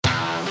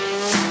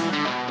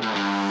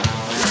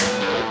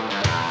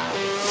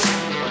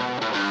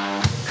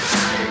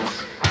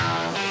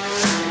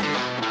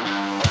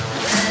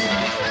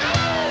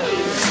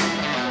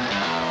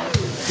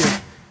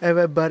have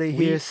a buddy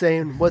here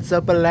saying, "What's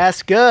up,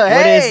 Alaska?" What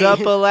Hey! is up,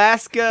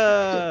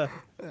 Alaska?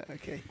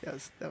 Okay, that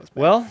was bad.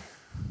 Well,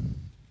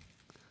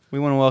 we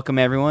want to welcome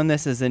everyone.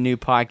 This is a new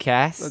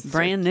podcast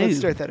Brand new. Let's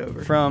start that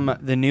over. from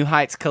the New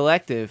Heights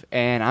Collective,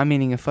 and I'm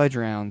eating a fudge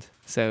round.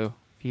 So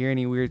if you hear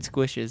any weird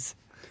squishes,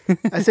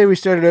 I say we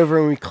start it over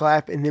and we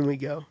clap and then we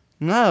go.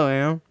 no,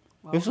 man.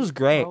 This was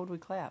great. Why would we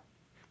clap?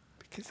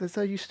 Because that's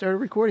how you start a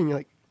recording. You're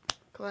like,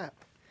 clap.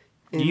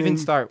 And You even then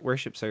start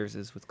worship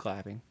services with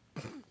clapping,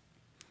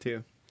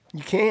 too.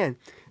 You can.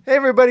 Hey,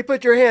 everybody,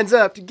 put your hands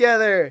up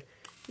together.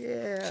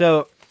 Yeah.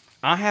 So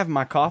I have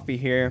my coffee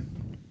here,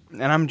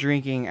 and I'm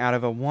drinking out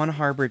of a One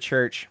Harbor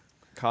Church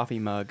coffee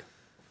mug.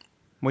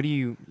 What do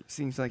you?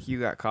 Seems like you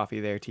got coffee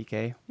there,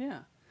 TK. Yeah.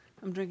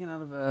 I'm drinking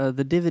out of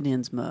the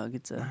Dividends mug.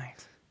 It's a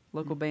Nice.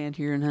 local band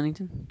here in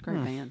Huntington.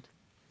 Great band.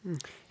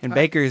 And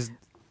Baker's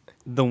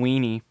the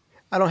weenie.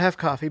 I don't have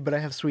coffee, but I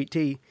have sweet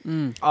tea.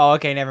 Oh,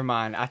 okay, never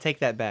mind. I take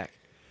that back.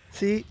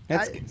 See?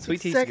 That's good.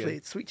 Sweet tea's exactly. good.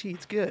 It's sweet tea.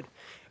 It's good.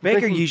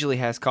 Baker Drinking- usually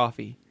has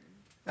coffee.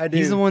 I do.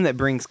 He's the one that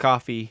brings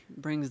coffee.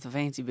 Brings the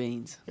fancy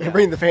beans. I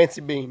bring the fancy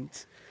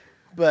beans.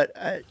 But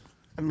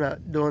I'm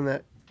not doing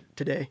that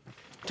today.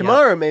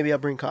 Tomorrow, maybe I'll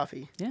bring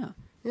coffee. Yeah.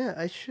 Yeah,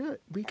 I should.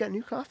 We got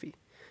new coffee.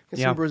 Got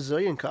Yeah. some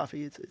Brazilian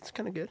coffee. It's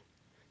kind of good.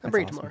 I'll That's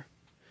bring it awesome. tomorrow.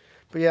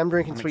 But yeah, I'm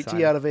drinking I'm sweet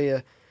tea excited. out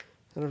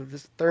of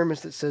this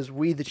thermos that says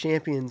 "We the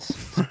Champions,"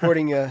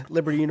 supporting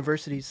Liberty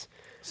Universities.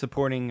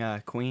 Supporting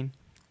Queen.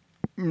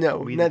 No,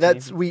 We no, the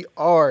that's champions. we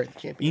are the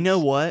champions. You know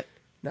what?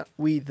 Not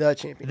we the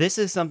champions. This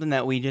is something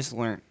that we just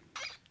learned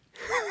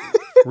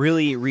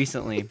really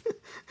recently.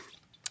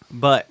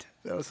 But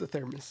That was the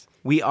thermos.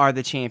 we are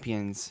the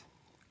champions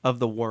of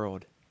the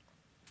world.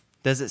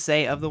 Does it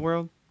say of the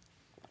world?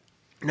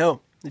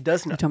 No, it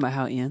does You not. talking about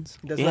how it ends?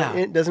 It does Yeah. not.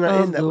 It does not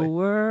Of end that the way.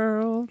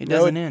 world. It No,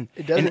 doesn't it- end.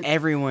 it doesn't. And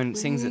everyone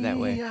sings it that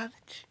We way. are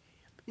the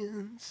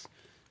champions.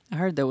 I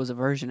heard there was a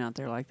version out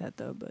there like that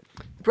though, but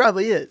It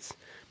probably is,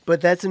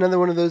 but that's another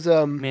one of those.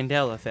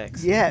 Mandela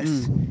effects.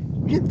 Yes.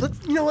 Yeah,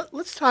 you know what?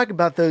 Let's talk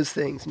about those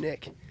things,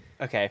 Nick.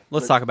 Okay,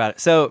 let's talk about it.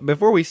 So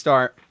before we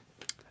start,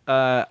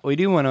 we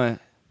do want to.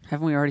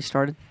 haven't we already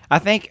started? I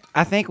think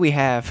we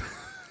have,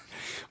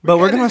 but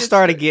we're kinda gonna just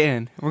start started.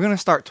 again. We're gonna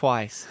start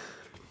twice.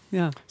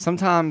 Yeah.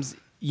 Sometimes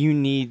you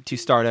need to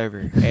start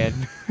over, Ed.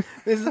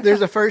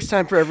 There's a first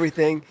time for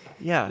everything.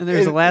 Yeah. And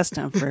there's a And- last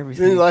time for This is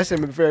everything. the last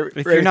time for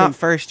If for you're not everything.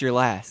 first, you're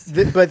last.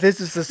 But this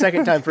is the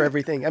second time for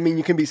everything. I mean,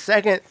 you can be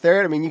second,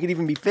 third. I mean, you could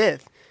even be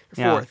fifth,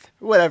 or Yeah. fourth,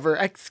 whatever.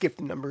 I skipped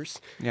the numbers.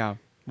 Yeah.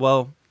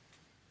 Well,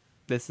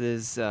 this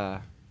is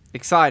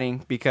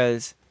exciting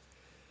because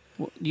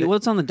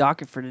What's on the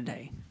docket for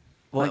today?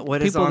 Like,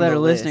 what is people on that the are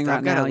listening list? right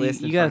I've got now, a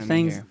list you in got front of me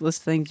things, here.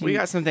 list things. We You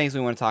got some things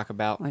we want to talk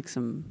about. like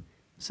some,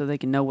 so they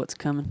can know what's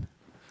coming.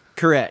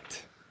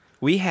 Correct.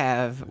 We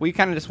kind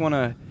of just want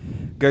to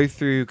go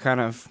through kind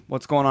of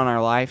what's going on in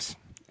our lives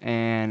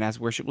and as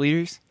worship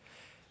leaders.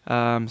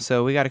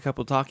 So we got a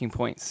couple talking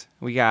points.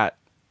 We got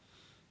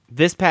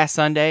this past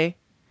Sunday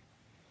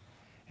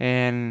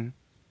and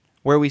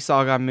where we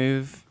saw God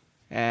move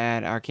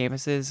at our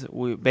campuses.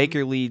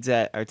 Baker leads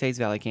at our Tates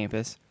Valley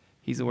campus.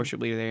 He's the worship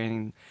leader there,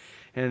 and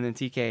then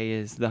TK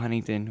is the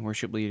Huntington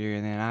worship leader,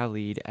 and then I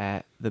lead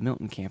at the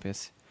Milton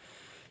campus.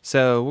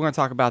 So we're going to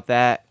talk about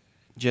that,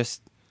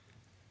 just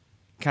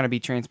kind of be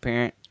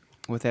transparent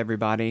with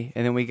everybody.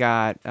 And then we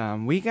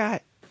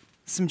got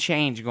some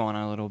change going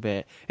on a little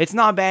bit. It's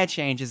not bad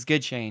change, it's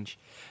good change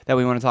that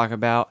we want to talk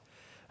about.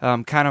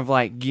 Kind of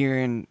like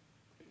gearing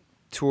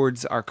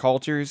towards our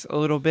cultures a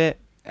little bit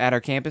at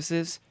our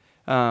campuses.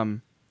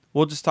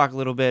 We'll just talk a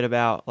little bit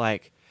about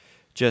like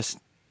just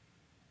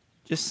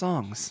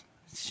songs.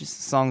 It's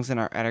just songs at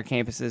our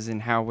campuses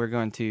and how we're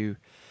going to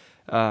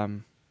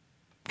kind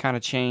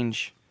of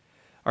change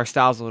our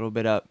styles a little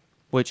bit up,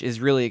 which is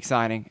really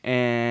exciting.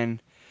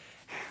 And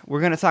we're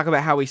going to talk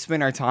about how we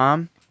spend our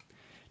time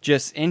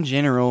just in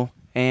general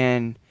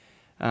and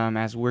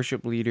as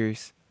worship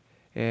leaders.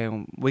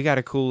 And we got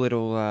a cool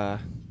little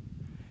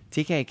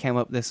TK came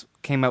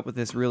up with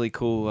this really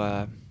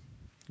cool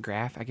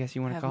graph, I guess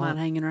you I want to have call mine it.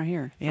 hanging right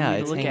here. for Yeah, me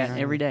to it's look hanging at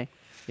right every here. day.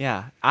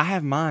 Yeah, I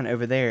have mine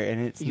over there, and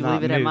it's You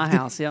not leave it at my moved.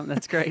 house. Yep,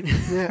 that's great.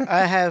 Yeah,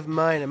 I have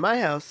mine at my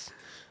house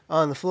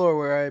on the floor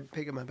where I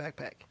pick up my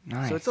backpack.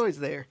 Nice. So it's always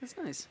there. That's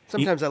nice.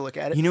 Sometimes I look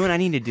at it. You know what I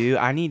need to do?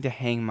 I need to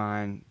hang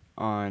mine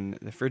on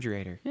the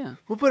refrigerator. Yeah,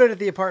 We'll put it at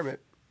the apartment.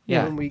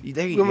 Yeah, When we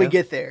there you when we go.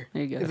 get there.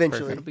 there you go. That's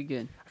Eventually. perfect. That'll be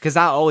good. Because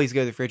I always go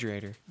to the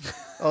refrigerator,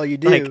 Oh, you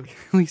do. like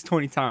at least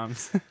 20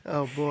 times,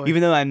 Oh boy.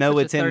 even though I know Such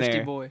what's a in thirsty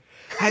there. boy.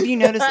 Have you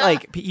noticed,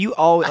 like, you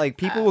always like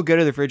people will go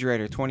to the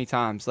refrigerator 20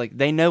 times, like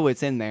they know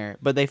what's in there,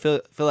 but they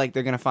feel like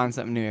they're gonna find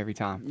something new every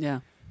time.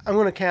 Yeah. I'm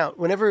going to count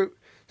whenever.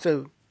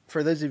 So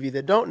for those of you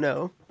that don't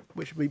know,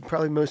 which would be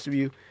probably most of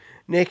you,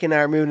 Nick and I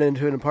are moving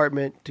into an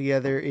apartment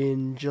together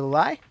in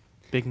July.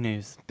 Big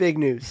news. Big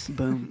news.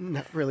 Boom.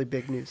 Not really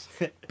big news.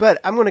 But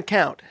I'm going to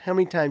count how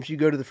many times you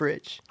go to the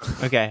fridge.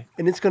 Okay,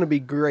 And it's going to be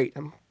great.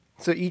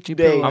 So each You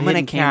day. put a I'm gonna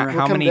hidden count camera. how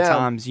We'll come many down.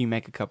 times you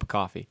make a cup of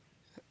coffee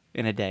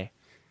in a day.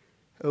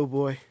 Oh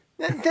boy.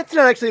 That's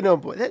not actually no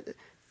boy.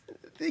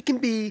 It can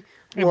be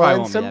It probably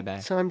won't be that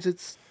bad. Sometimes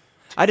it's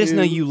I just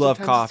know 2, you love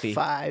sometimes coffee, it's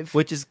 5.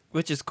 which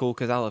is cool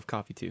because I love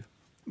coffee too.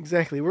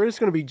 Exactly. We're just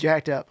going to be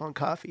jacked up on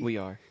coffee. We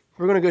are.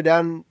 We're going to go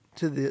down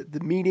to the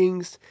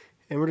meetings,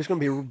 and we're just going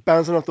to be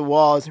bouncing off the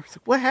walls. And it's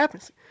like, what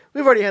happens?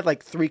 We've already had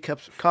like 3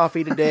 cups of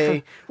coffee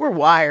today. We're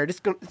wired. It's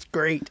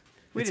great.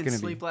 We It's didn't gonna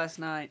sleep be- last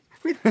night.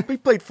 We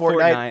played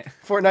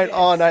Fortnite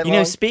all night You long.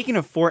 know, speaking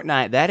of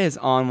Fortnite, that is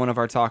on one of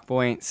our talk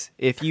points.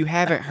 If you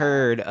haven't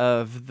heard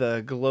of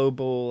the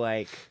global,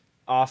 like,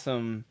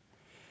 awesome,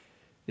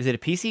 is it a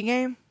PC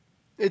game?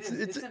 It's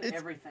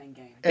everything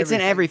game. It's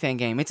an everything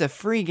game. It's a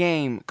free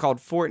game called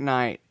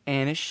Fortnite,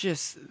 and it's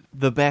just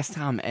the best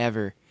time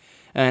ever.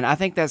 And I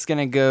think that's going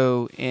to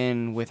go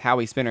in with how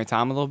we spend our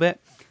time a little bit.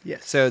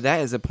 Yes. So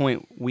that is a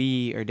point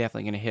we are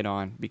definitely going to hit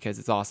on because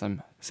it's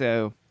awesome.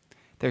 So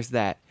there's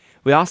that.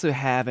 We also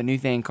have a new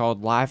thing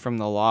called Live from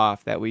the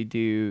Loft that we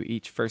do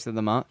each first of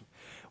the month,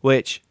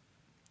 which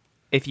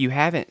if you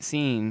haven't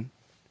seen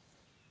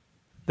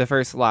the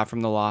first Live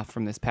from the Loft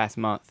from this past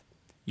month,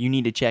 you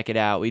need to check it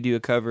out. We do a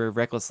cover of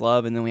Reckless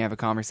Love, and then we have a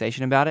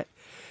conversation about it.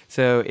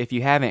 So if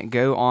you haven't,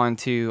 go on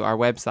to our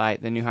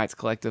website, the New Heights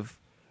Collective,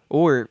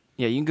 or,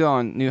 yeah, you can go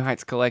on New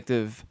Heights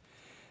Collective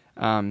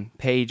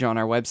page on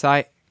our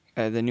website,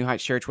 the New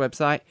Heights Church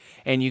website,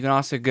 and you can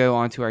also go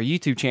onto our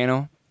YouTube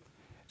channel.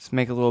 Just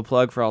make a little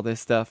plug for all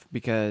this stuff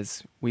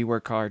because we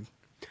work hard.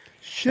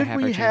 Should have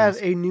we our have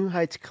channels.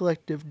 a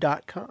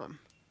newheightscollective.com?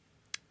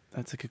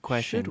 That's a good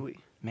question. Should we?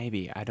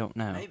 Maybe. I don't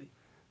know.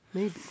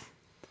 Maybe.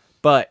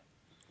 But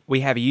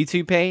we have a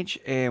YouTube page,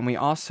 and we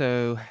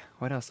also,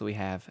 what else do we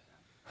have?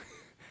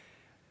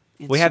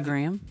 We have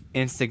Instagram.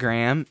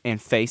 Instagram and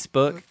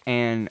Facebook,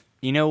 and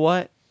you know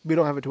what? We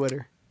don't have a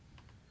Twitter.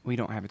 We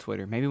don't have a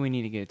Twitter. Maybe we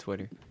need to get a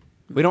Twitter.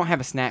 We don't have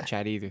a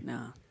Snapchat either.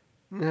 No.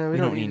 No, We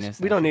don't don't need. need a, a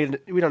we don't need.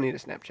 We don't need a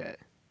Snapchat.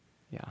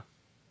 Yeah.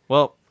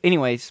 Well,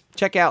 anyways,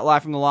 check out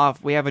Live from the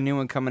Loft. We have a new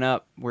one coming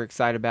up. We're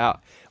excited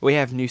about. We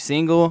have a new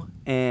single,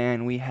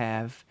 and we've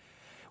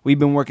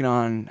been working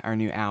on our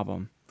new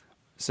album.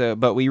 So,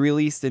 but we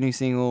released a new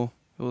single.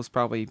 It was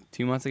probably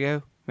 2 months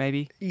ago,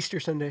 maybe Easter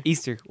Sunday.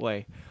 Easter.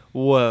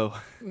 Whoa.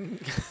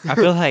 I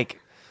feel like,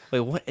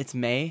 wait, what? It's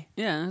May.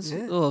 Yeah, it's Yeah.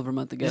 a little over a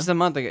month ago. Just a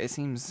month ago. It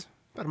seems.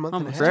 About a month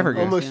and a Almost half. forever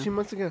ago. Almost Yeah. 2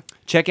 months ago.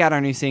 Check out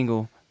our new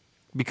single,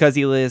 Because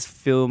He Lives,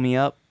 Fill Me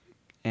Up.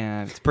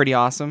 And it's pretty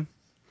awesome.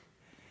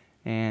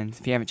 And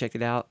if you haven't checked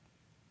it out,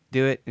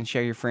 do it and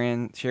share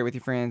it with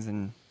your friends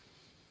and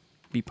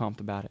be pumped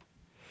about it.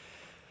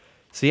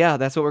 So yeah,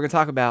 that's what we're going to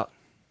talk about.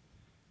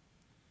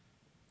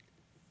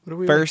 What are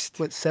we? First-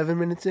 What 7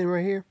 minutes in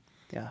right here?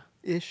 Yeah.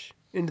 Ish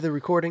into the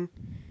recording,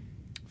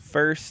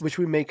 First, which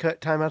we may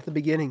cut time out at the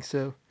beginning.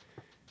 So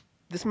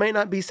this might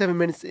not be 7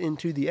 minutes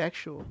into the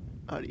actual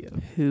audio.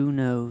 Who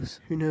knows?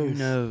 Who knows? who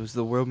knows?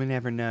 The world may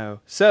never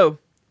know. So,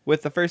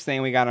 with the first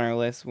thing we got on our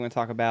list, we're going to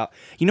talk about.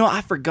 You know,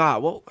 I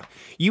forgot. Well,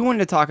 you wanted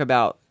to talk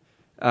about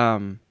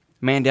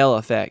Mandela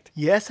effect.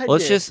 Yes, I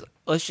Let's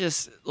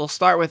did. we'll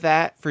start with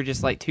that for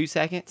just like 2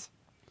 seconds.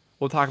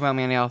 We'll talk about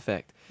Mandela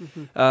effect.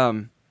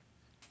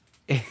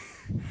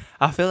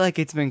 I feel like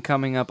it's been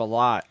coming up a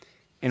lot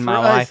in my For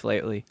us- life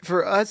lately.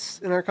 For us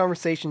in our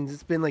conversations,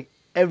 it's been like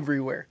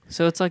everywhere.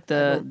 So it's like I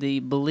the don't- the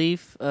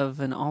belief of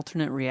an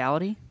alternate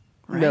reality,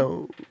 right?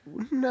 No.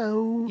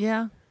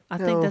 Yeah, I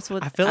No. think that's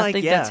what I feel like,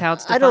 think yeah. that's how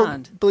it's I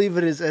defined. don't believe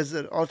it is as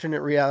an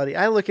alternate reality.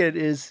 I look at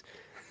it as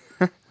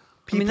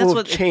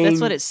people change.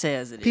 that's what it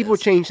says. People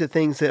is. change the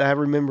things that I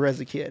remember as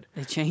a kid.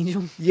 They change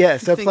them.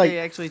 Yes, I that's think like they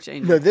actually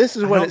change no. them. This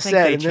is I what don't it think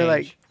said, they and they're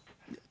like,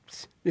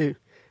 change. dude,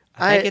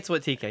 I think it's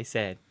what TK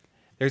said.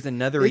 There's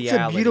another it's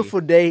reality. a beautiful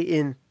day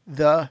in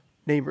the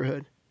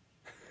neighborhood.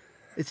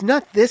 It's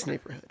not this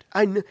neighborhood.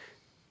 I know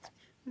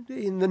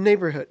in the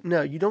neighborhood.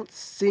 No, you don't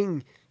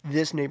sing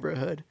this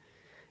neighborhood.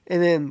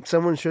 And then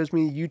someone shows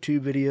me a YouTube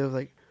video of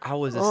like, I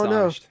was Oh,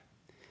 no. astonished.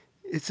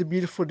 it's a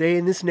beautiful day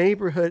in this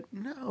neighborhood.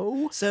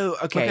 No, So,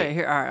 Okay, okay.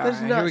 here, all right, that does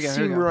here not we go. Here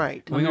seem we go.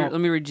 right. Let me, We gon-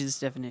 let me read you this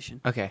definition.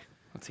 Okay,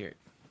 let's hear it.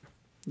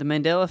 The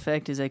Mandela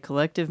effect is a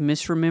collective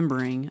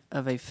misremembering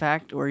of a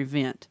fact or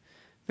event.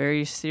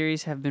 Various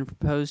theories have been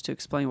proposed to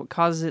explain what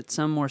causes it,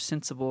 some more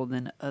sensible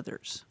than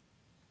others.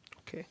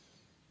 Okay.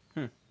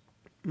 Hmm.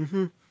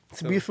 Mm-hmm.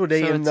 It's a So- beautiful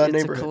day So in it's, the it's a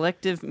neighborhood.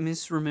 collective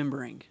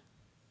misremembering.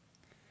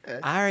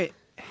 I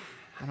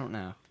don't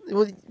know.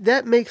 Well,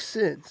 that makes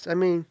sense. I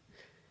mean,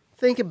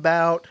 think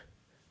about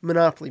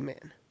Monopoly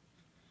Man.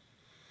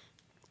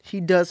 He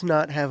does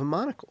not have a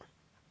monocle,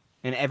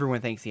 And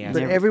everyone thinks he has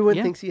but it. everyone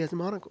yeah. thinks he has a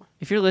monocle.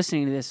 If you're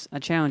listening to this, I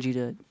challenge you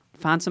to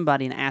find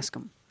somebody and ask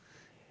them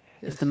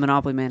if the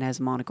Monopoly Man has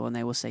a monocle, and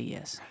they will say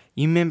yes.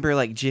 You remember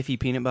like Jiffy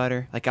peanut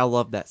butter? Like I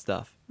love that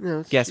stuff.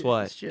 No, it's Guess Jif-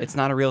 what? It's, Jif. It's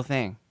not a real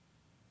thing.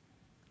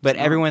 But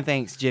not. everyone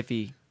thinks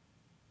Jiffy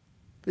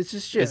It's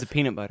just is a Jif.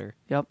 peanut butter.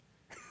 Yep.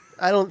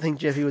 I don't think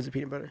Jiffy was a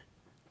peanut butter.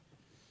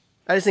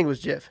 I just think it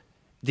was Jif.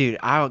 Dude,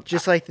 I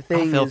Just like the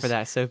thing fell is for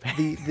that so bad.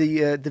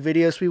 the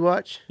videos we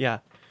watch, Yeah.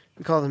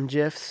 we call them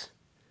GIFs,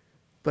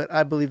 but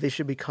I believe they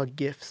should be called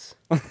GIFs.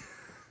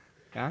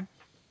 Yeah.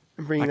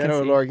 I'm bringing I that can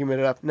old see.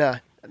 argument up. Nah,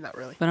 not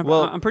really. But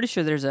Well- I'm pretty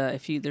sure there's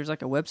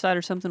like a website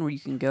or something where you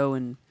can go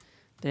and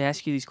they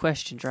ask you these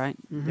questions, right?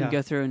 Mm-hmm. You Yeah.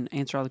 go through and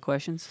answer all the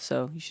questions.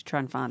 So you should try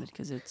and find it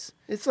because it's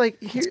It's like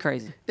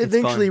crazy. It's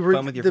eventually fun.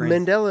 Fun with your the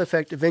friends. Mandela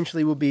effect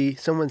eventually will be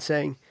someone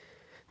saying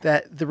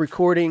that the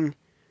recording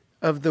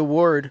of the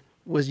word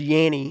was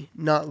Yanny,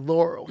 not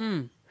Laurel.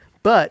 Mm.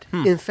 But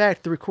in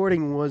fact, the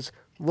recording was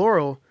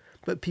Laurel,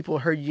 but people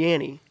heard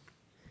Yanny.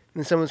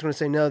 And someone's going to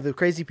say, no, the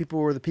crazy people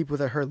were the people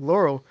that heard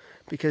Laurel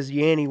because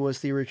Yanny was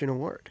the original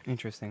word.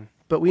 Interesting.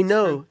 But we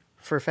know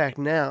for a fact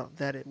now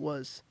that it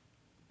was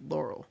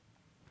Laurel.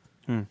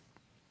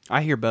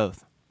 I hear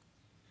both.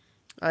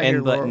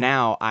 Hear But Laurel.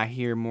 now I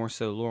hear more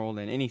so Laurel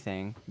than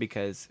anything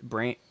because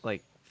I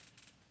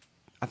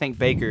think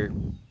Baker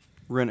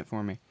ruined it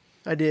for me.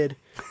 I did.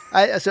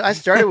 So I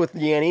started with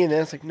Yanny, and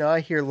then it's like, no,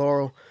 I hear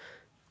Laurel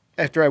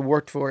after I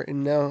worked for it,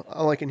 and now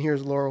all I can hear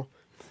is Laurel.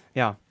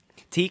 Yeah.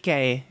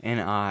 TK and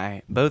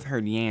I both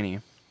heard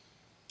Yanny,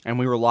 and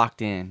we were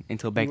locked in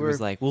until Baker was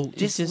like, well,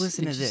 just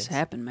listen to it this. just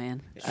happened,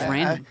 man. It's I-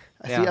 random.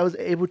 I see. Yeah. I was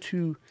able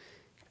to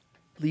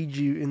lead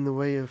you in the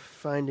way of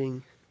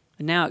finding.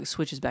 And now it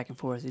switches back and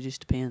forth. It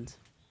just depends.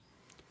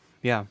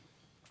 Yeah.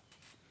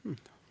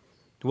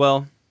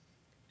 Well,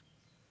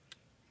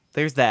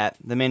 there's that.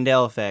 The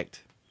Mandela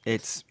effect.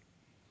 It's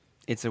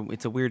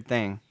a weird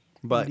thing,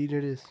 but Indeed,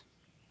 it is.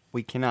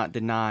 we cannot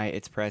deny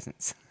its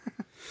presence.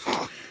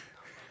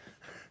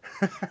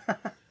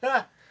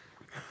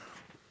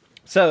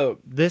 So,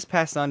 this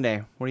past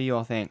Sunday, what do you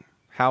all think?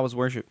 How was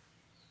worship?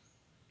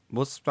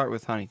 We'll start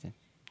with Huntington.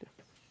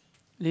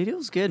 Dude, it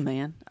was good,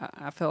 man.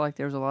 I felt like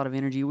there was a lot of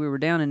energy. We were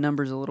down in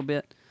numbers a little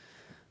bit,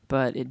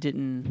 but it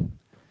didn't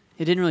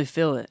really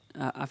feel it.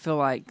 I feel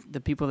like the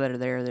people that are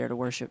there to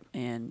worship,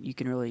 and you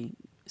can really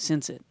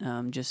sense it.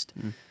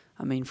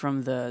 I mean,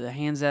 from the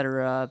hands that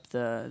are up,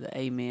 the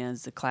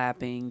amens, the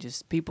clapping,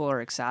 just people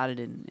are excited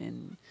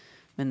and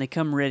they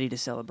come ready to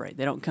celebrate.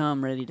 They don't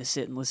come ready to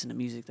sit and listen to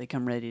music. They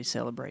come ready to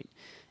celebrate,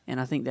 and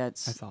I think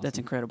that's awesome.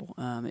 incredible.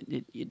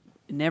 It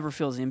never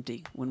feels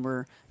empty when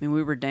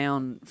we were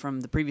down from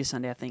the previous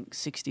Sunday, I think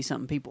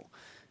 60-something people,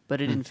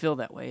 but it didn't feel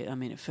that way. I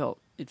mean, it felt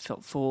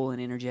full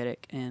and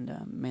energetic,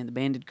 and man, the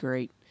band did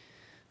great.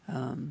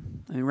 I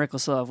mean,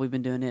 Reckless Love, we've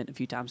been doing it a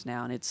few times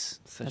now, and Such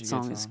a that good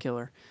song is song.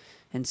 killer.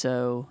 And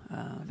so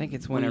I think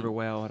it's went over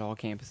well at all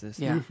campuses.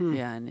 Yeah,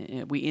 yeah,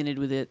 and we ended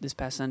with it this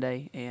past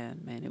Sunday,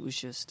 and man, it was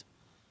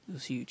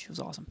huge. It was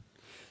awesome.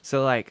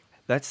 So, like,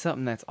 that's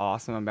something that's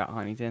awesome about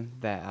Huntington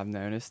that I've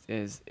noticed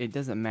is it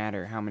doesn't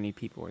matter how many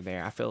people are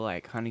there. I feel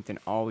like Huntington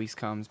always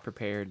comes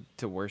prepared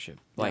to worship.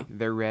 Like,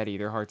 they're ready.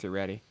 Their hearts are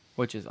ready,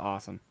 which is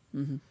awesome.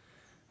 Mm-hmm.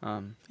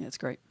 Yeah, Yeah, it's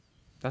great.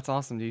 that's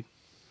awesome, dude.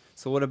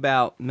 So what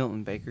about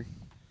Milton Baker?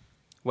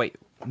 Wait,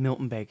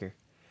 Milton Baker.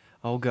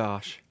 Oh,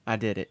 gosh. I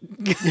did it.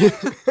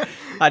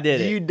 I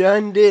did You it.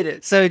 done did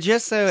it. So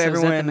just so So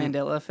everyone... is that the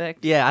Mandela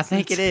effect? Yeah, I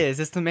think it is.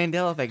 It's the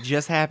Mandela effect.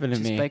 Just happened to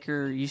Just me.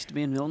 Baker used to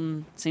be in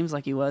Milton. Seems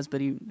like he was,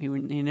 but he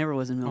never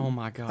was in Milton. Oh,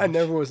 my gosh. I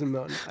never was in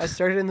Milton. I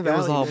started in the It valley.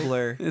 was all man.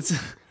 blur. It's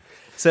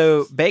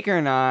So Baker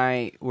and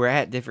I were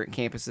at different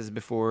campuses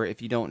before.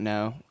 If you don't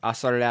know, I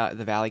started out at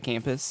the Valley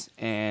campus,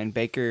 and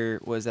Baker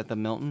was at the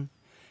Milton,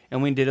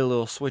 and we did a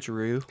little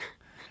switcheroo.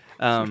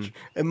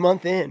 A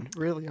month in,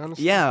 really,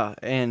 honestly. Yeah,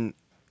 and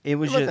it A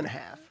was month just and a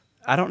half.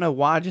 I don't know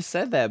why I just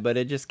said that, but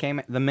it just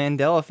came. The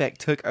Mandela effect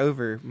took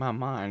over my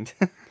mind.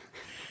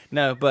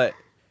 No, but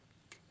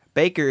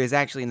Baker is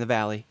actually in the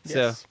Valley,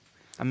 Yes. so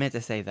I meant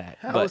to say that.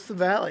 How but was the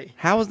valley?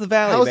 how was the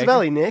Valley? How was the Baker?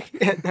 valley,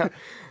 Nick?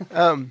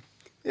 No.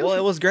 It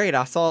was great.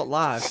 I saw it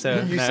live.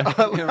 So You no.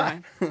 saw it You're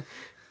right.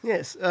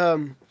 Yes,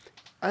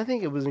 I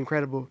think it was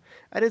incredible.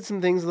 I did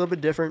some things a little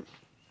bit different.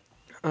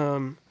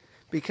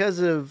 Because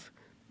of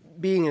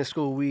being in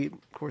school, we,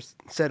 of course,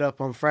 set up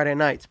on Friday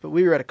nights, but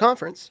we were at a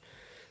conference,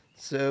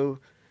 so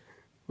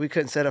we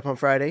couldn't set up on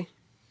Friday.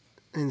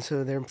 And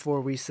so therefore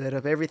we set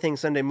up everything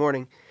Sunday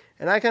morning.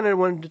 And I kind of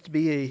wanted it to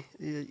be a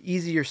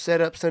easier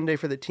setup Sunday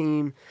for the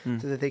team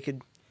so that they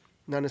could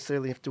not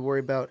necessarily have to worry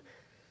about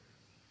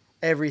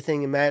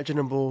everything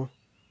imaginable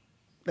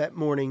that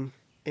morning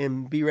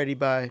and be ready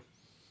by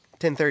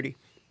 10:30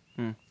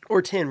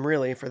 or 10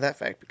 really for that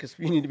fact, because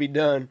you need to be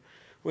done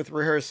with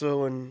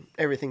rehearsal and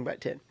everything by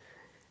 10.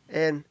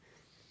 And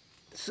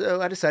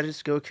so I decided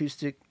to go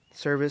acoustic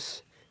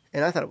service,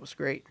 and I thought it was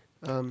great.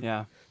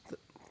 Yeah,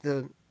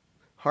 The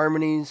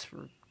harmonies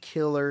were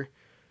killer.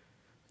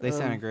 they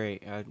sounded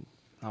great.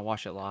 I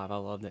watched it live. I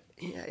loved it.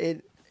 Yeah,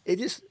 it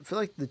just felt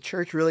like the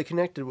church really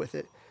connected with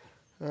it.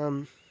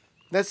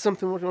 That's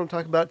something we're going to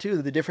talk about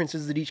too, the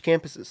differences at each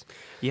campuses.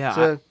 Yeah,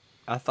 So-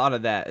 I thought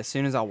of that as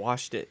soon as I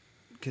watched it,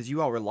 because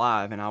you all were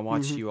live, and I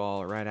watched you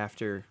all right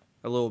after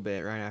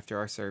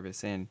our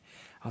service, and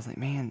I was like,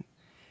 man,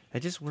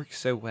 that just works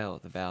so well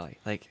at the Valley.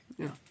 Like,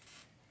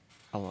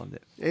 I loved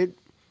it. It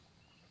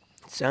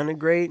sounded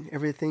great.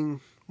 Everything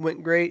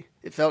went great.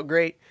 It felt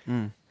great.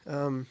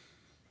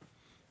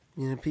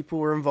 People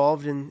were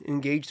involved and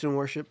engaged in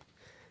worship.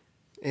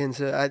 And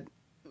so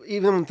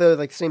even though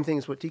like the same thing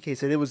as what TK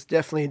said, it was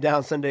definitely a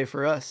down Sunday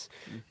for us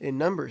in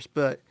numbers,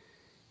 but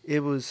it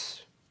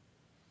was,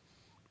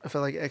 I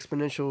felt like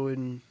exponential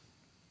in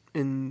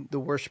in the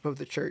worship of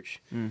the church.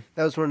 Mm.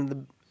 That was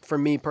for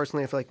me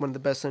personally, I feel like one of the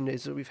best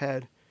Sundays that we've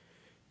had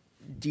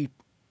deep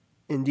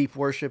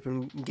worship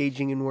and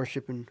engaging in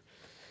worship. And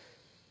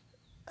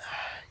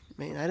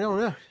man, I don't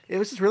know. It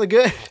was just really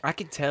good. I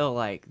could tell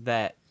like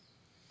that.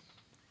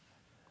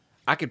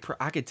 I could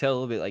tell a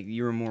little bit like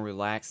you were more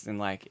relaxed and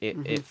like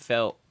it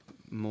felt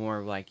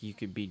more like you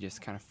could be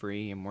just kind of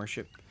free and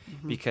worship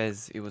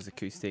because it was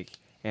acoustic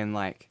and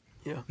like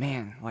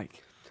man,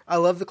 like I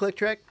love the click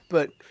track,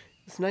 but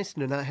it's nice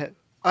to not have.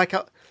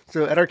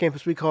 So at our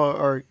campus we call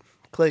our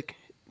click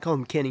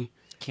him Kenny.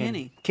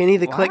 Kenny. Kenny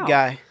the click Wow.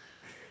 guy.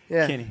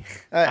 Yeah. Kenny.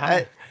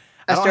 I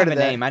don't started have a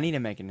that. name. I need to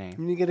make a name.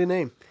 You need to get a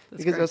name.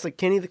 Because I was like,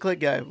 Kenny the click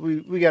guy.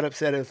 We got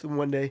upset with him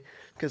one day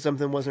because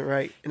something wasn't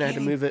right and I had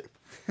to move it.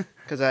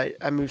 Because I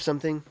moved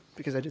something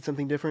because I did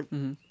something different.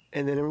 Mhm.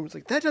 And then everyone was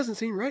like, that doesn't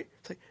seem right.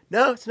 It's like,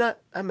 no, it's not.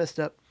 I messed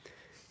up. And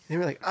they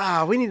were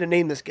like, we need to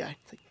name this guy.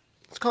 It's like,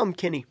 let's call him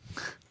Kenny.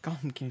 Call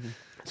him Kenny.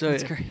 So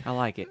That's great. I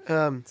like it.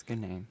 It's a good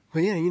name.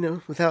 Well, yeah,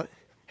 without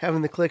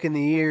having the click in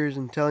the ears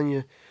and telling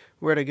you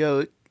where to go,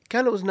 it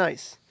kind of was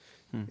nice.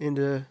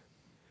 And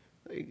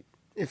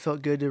it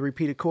felt good to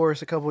repeat a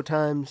chorus a couple of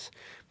times,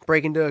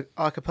 break into an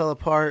a cappella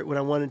part when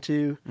I wanted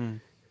to.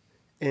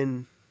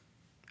 And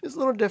it's a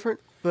little different,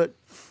 but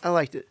I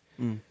liked it.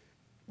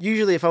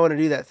 Usually if I want to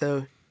do that,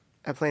 though,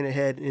 I plan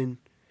ahead and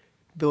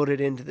build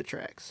it into the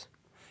tracks.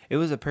 It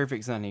was a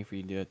perfect Sunday for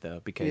you to do it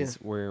though, because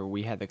where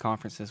we had the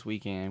conference this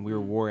weekend, we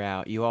were wore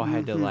out. You all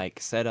had to like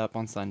set up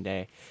on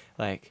Sunday,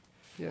 like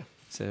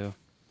So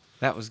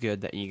that was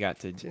good that you got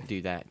to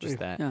do that. Just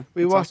that. Yeah,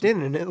 We that's walked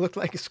awesome. in and it looked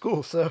like a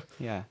school. So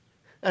Yeah.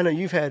 I know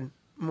you've had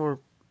more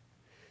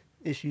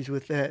issues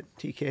with that,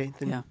 TK,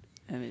 than Yeah,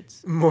 I mean,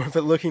 it's more of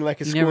it looking like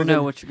a you school. never know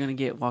than- what you're going to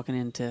get walking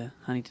into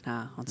Huntington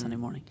High on Sunday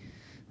morning.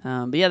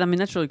 But yeah, I mean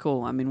that's really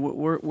cool. I mean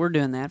we're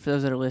doing that for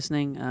those that are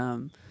listening. I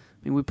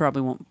mean we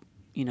probably won't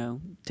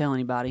tell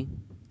anybody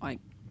like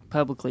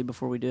publicly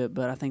before we do it,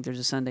 but I think there's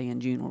a Sunday in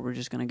June where we're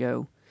just going to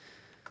go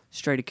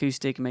straight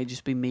acoustic. It may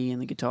just be me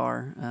and the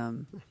guitar. It's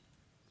going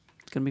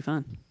to be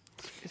fun.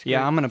 It's Yeah,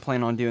 great. I'm gonna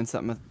plan on doing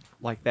something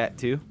like that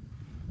too.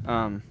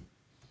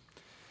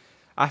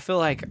 I feel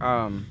like,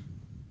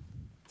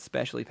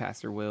 especially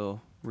Pastor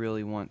Will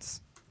really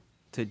wants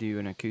to do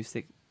an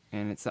acoustic,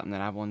 and it's something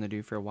that I've wanted to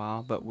do for a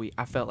while. But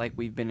I felt like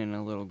we've been in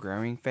a little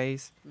growing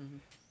phase.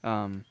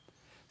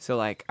 So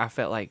like I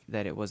felt like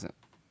that it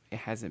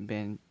hasn't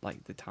been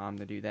like the time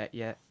to do that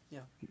yet.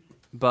 Yeah.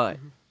 But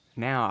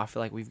now I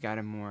feel like we've got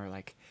a more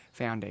like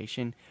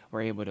foundation.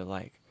 We're able to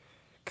like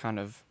kind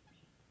of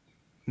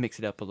mix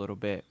it up a little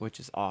bit, which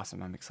is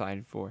awesome. I'm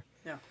excited for.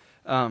 Yeah.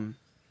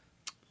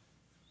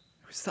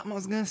 Something I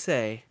was gonna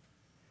say.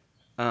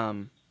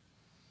 I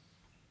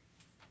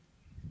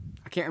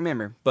can't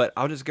remember, but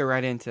I'll just go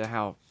right into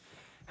how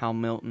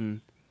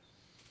Milton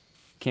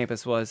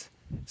campus was.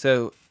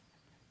 So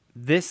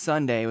this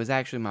Sunday was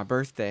actually my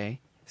birthday.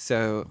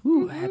 So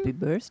Ooh, happy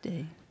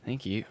birthday.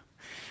 thank you.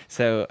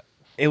 So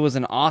it was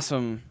an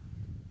awesome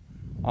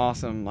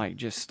like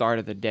just start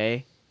of the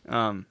day.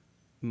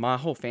 My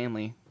whole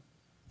family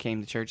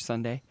came to church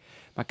Sunday.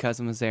 My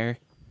cousin was there.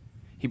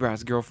 He brought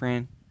his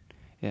girlfriend.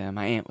 Yeah,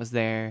 my aunt was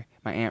there.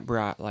 My aunt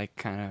brought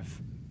like I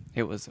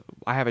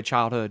have a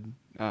childhood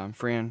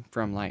friend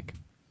from like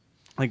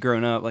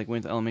growing up, like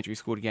went to elementary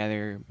school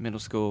together, middle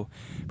school,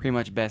 pretty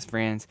much best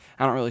friends.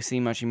 I don't really see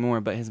much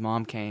anymore, but his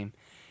mom came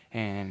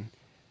and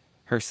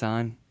her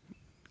son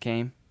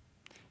came.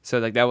 So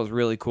like that was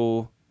really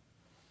cool.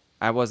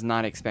 I was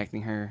not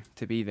expecting her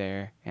to be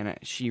there, and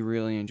she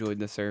really enjoyed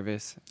the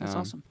service. That's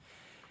awesome.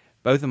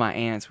 Both of my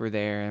aunts were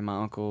there, and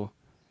my uncle,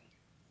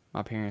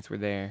 my parents were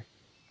there.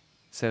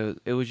 So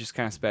it was just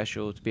kind of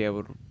special to be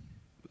able to,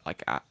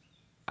 like,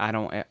 I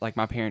don't, like,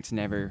 my parents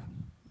never,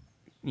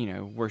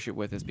 worship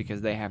with us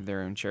because they have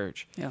their own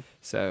church. Yeah.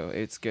 So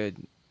it's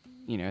good,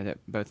 that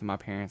both of my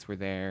parents were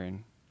there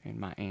and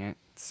my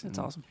aunts. That's and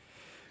awesome.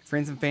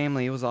 Friends and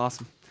family. It was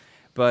awesome.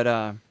 But,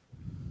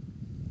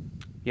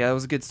 yeah, it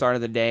was a good start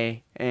of the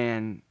day.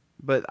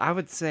 But I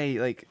would say,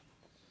 like,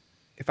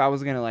 if I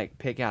was going to, like,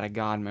 pick out a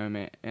God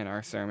moment in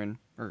our sermon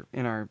or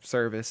in our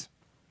service.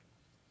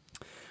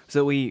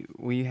 So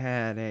we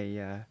had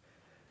a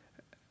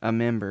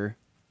member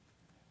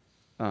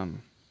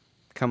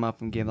come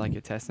up and give, like,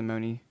 a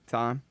testimony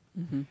time.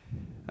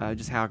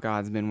 Just how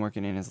God's been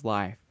working in his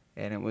life.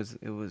 And it was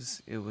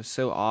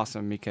so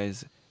awesome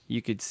because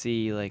you could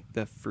see, like,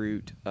 the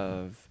fruit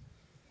of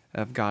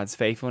God's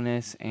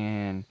faithfulness,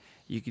 and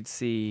you could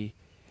see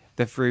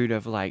the fruit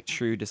of like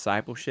true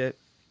discipleship,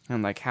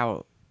 and like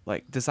how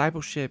like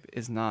discipleship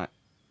is not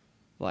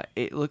like,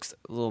 it looks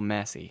a little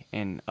messy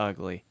and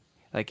ugly.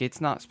 Like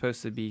it's not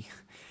supposed to be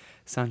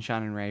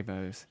sunshine and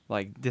rainbows.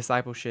 Like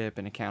discipleship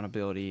and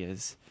accountability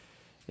is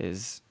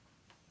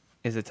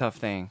a tough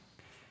thing.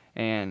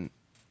 And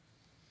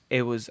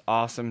it was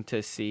awesome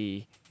to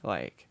see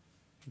like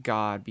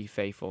God be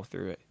faithful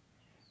through it,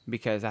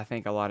 because I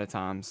think a lot of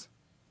times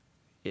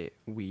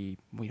we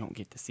don't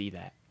get to see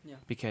that. Yeah.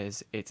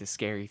 Because it's a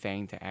scary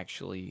thing to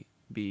actually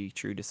be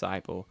true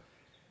discipler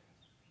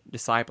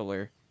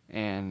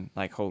and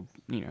like hold,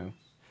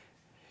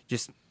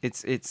 just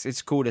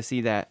it's cool to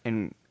see that,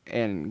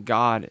 and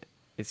God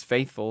is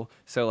faithful.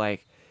 So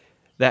like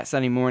that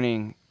Sunday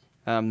morning,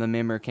 the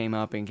member came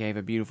up and gave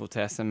a beautiful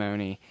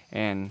testimony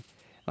and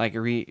like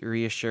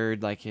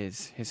reassured like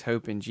his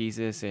hope in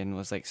Jesus, and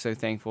was like so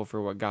thankful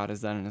for what God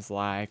has done in his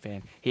life.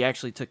 And he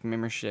actually took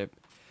membership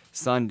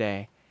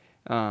Sunday,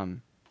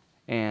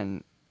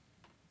 and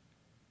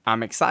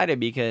I'm excited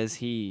because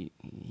he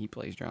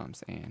plays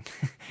drums, and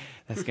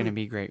that's going to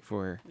be great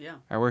for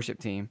our worship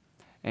team.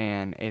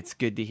 And it's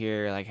good to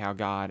hear like how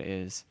God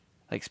is,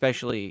 like,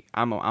 especially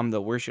I'm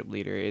the worship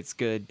leader. It's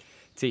good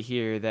to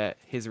hear that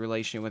his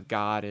relation with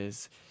God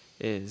is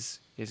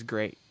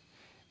great,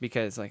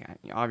 because like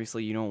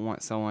obviously you don't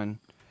want someone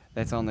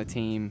that's on the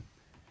team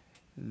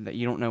that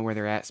you don't know where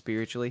they're at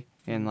spiritually,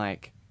 and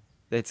like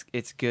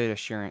it's good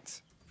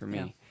assurance for me.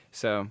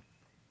 Yeah.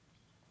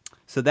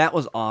 So that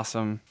was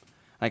awesome.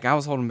 Like I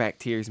was holding back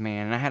tears,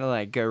 man, and I had to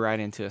like go right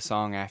into a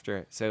song after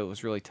it, so it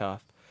was really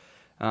tough.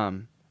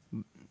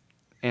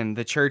 And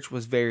the church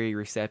was very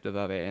receptive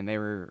of it, and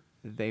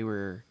they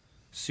were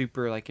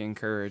super like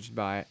encouraged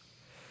by it.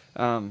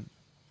 So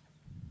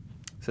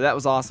that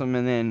was awesome.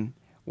 And then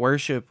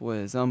worship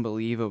was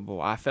unbelievable.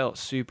 I felt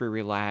super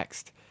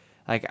relaxed.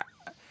 Like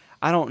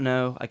I don't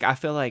know, like I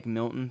feel like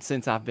Milton,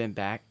 since I've been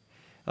back,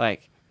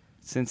 like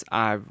since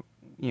I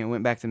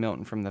went back to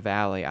Milton from the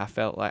Valley, I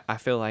feel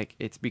like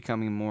it's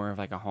becoming more of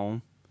like a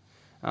home.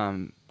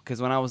 Because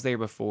when I was there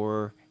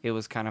before, it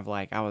was kind of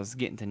like I was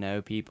getting to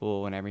know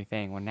people and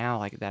everything. Well, now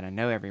like that I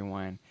know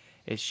everyone,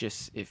 it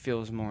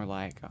feels more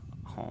like a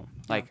home.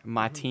 Like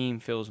my team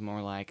feels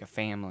more like a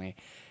family,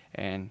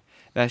 and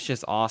that's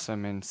just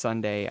awesome. And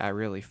Sunday, I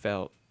really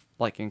felt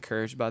like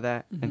encouraged by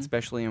that, and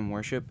especially in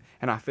worship.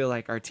 And I feel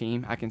like I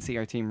can see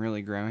our team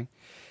really growing,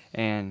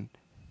 and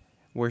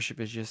worship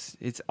is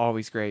it's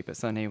always great, but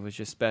Sunday was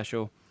just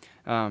special.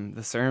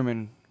 The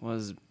sermon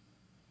was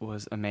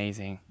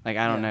amazing. Like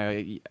I don't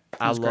know,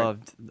 I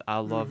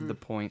loved the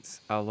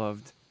points.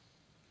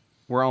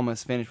 We're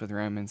almost finished with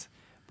Romans,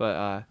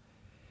 but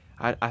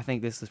I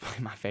think this is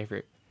probably my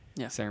favorite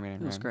sermon in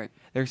Romans. It was great.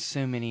 There's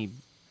so many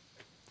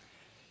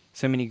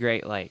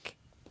great like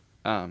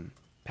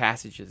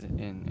passages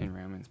in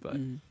Romans, but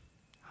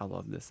I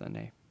love this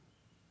Sunday.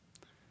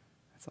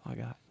 That's all I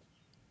got.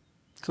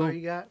 Cool. So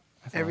you got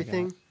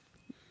everything.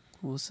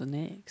 What's the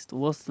next?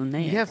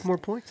 You have more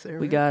points there.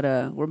 We got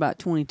we're about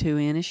 22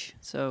 in-ish,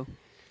 so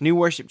new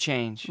worship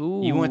change.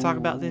 Ooh. You want to talk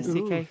about this,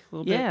 TK, a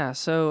little bit? Yeah.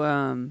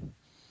 So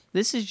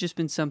this has just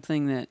been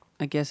something that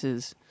I guess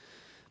has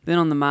been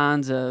on the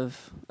minds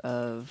of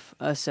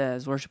us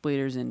as worship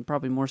leaders, and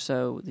probably more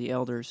so the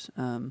elders,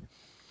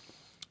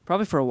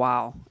 probably for a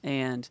while.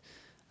 And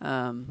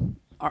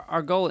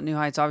our goal at New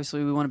Heights,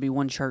 obviously, we want to be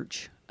one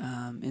church,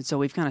 and so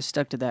we've kind of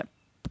stuck to that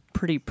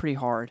pretty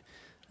hard.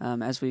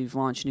 As we've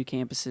launched new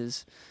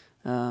campuses.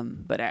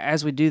 But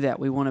as we do that,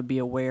 we want to be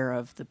aware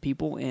of the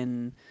people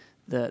in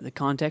the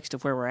context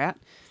of where we're at.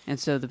 And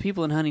so the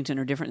people in Huntington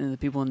are different than the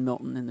people in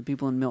Milton, and the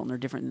people in Milton are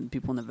different than the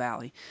people in the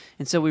Valley.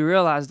 And so we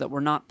realize that we're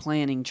not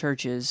planting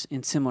churches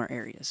in similar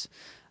areas.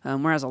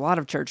 Whereas a lot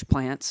of church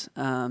plants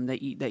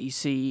that you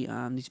see,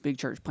 these big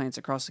church plants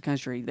across the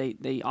country,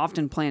 they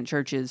often plant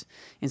churches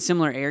in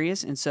similar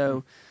areas. And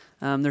so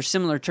their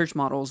similar church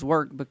models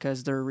work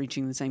because they're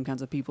reaching the same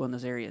kinds of people in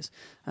those areas.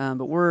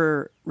 But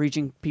we're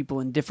reaching people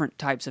in different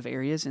types of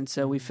areas, and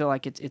so we feel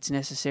like it's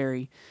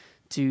necessary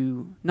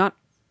to not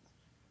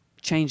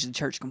change the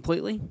church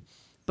completely,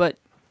 but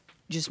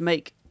just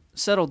make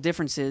subtle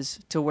differences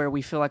to where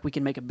we feel like we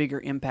can make a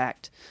bigger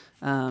impact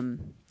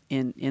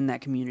in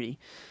that community.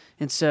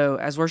 And so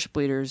as worship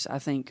leaders, I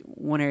think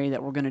one area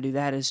that we're going to do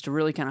that is to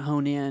really kind of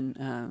hone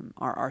in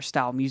our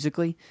style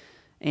musically.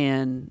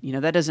 And,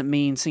 that doesn't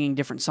mean singing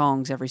different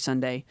songs every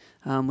Sunday.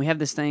 We have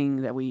this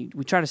thing that we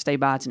try to stay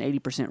by. It's an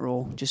 80%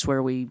 rule, just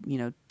where we,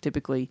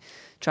 typically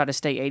try to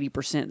stay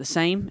 80% the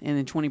same, and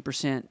then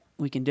 20%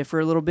 we can differ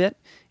a little bit.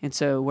 And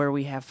so where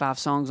we have 5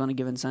 songs on a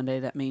given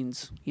Sunday, that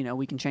means,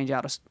 we can change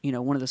out,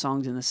 one of the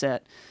songs in the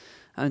set.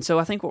 And so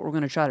I think what we're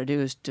going to try to do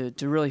is to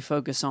really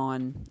focus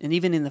on, and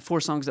even in the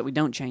 4 songs that we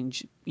don't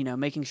change,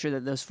 making sure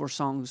that those 4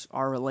 songs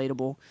are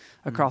relatable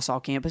across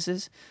all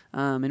campuses.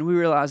 And we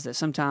realize that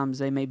sometimes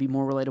they may be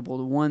more relatable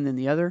to one than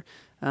the other,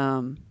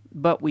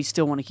 but we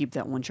still want to keep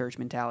that one church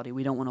mentality.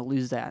 We don't want to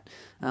lose that.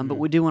 But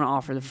we do want to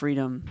offer the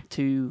freedom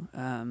to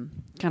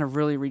kind of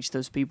really reach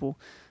those people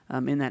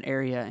in that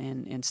area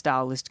and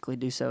stylistically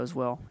do so as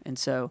well. And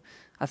so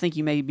I think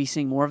you may be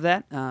seeing more of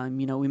that.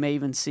 We may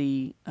even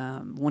see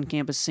one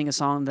campus sing a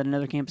song that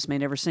another campus may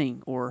never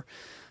sing, or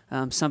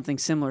something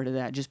similar to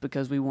that, just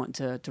because we want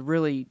to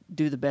really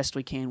do the best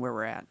we can where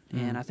we're at.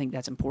 And I think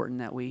that's important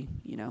that we,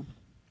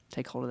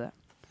 take hold of that.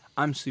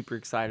 I'm super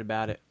excited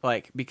about it,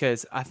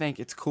 because I think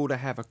it's cool to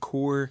have a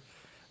core,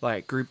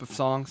 group of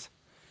songs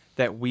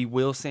that we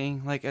will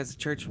sing, as a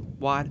church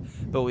wide,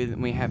 but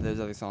we have those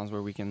other songs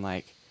where we can,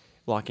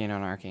 lock in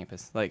on our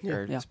campus,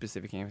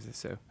 specific campuses.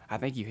 So I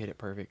think you hit it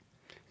perfect.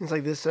 It's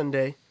like this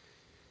Sunday,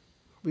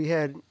 we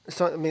had a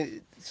song.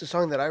 It's a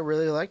song that I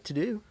really like to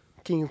do,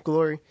 King of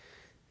Glory,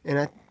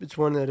 and it's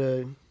one that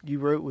you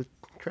wrote with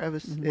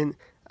Travis, and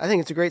I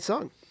think it's a great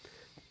song.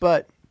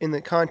 But in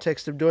the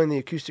context of doing the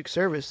acoustic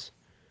service,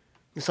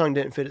 the song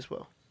didn't fit as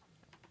well.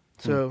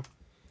 So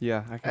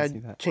Yeah, I can see I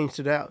that. changed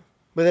it out.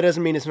 But that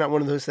doesn't mean it's not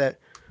one of those that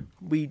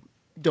we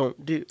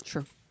don't do.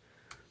 Sure.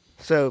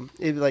 So,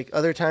 like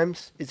other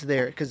times, it's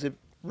there because it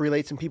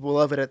relates and people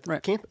love it at the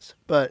Right. campus.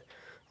 But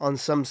on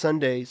some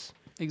Sundays,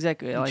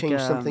 Exactly. you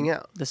change something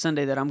out. The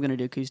Sunday that I'm going to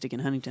do acoustic in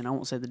Huntington, I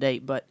won't say the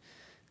date, but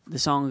the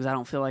songs I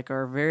don't feel like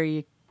are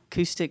very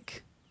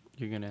acoustic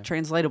You're gonna.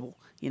 translatable,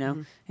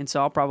 Mm-hmm. and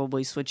so I'll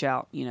probably switch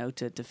out,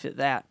 to fit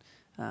that.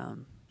 But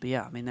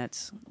yeah, I mean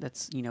that's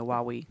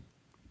why we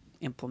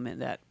implement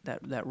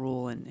that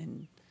rule,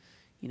 and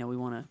we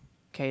want to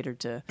cater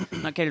to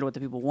not cater to what the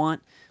people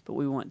want, but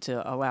we want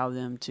to allow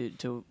them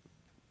to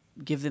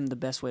give them the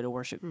best way to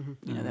worship,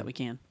 that we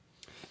can.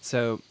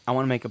 So I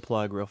want to make a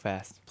plug real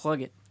fast.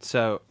 Plug it.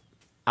 So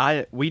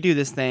we do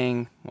this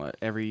thing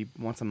every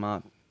once a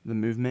month. The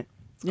movement.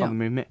 It's Yeah. called the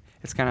movement.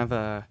 It's kind of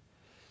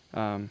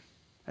a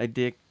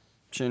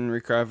addiction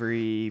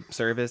recovery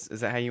service.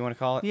 Is that how you want to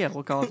call it? Yeah,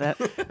 we'll call it that.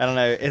 I don't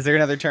know. Is there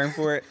another term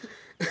for it?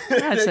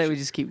 I'd say we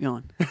just keep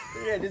going.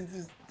 Yeah,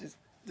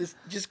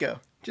 just go.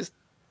 Just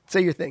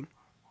say your thing.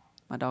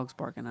 My dog's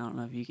barking. I don't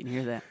know if you can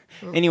hear that.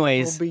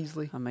 Anyways, Little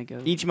Beasley. I may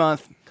go each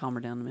month calm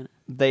her down in a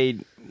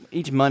minute.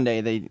 each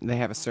Monday they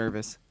have a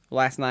service.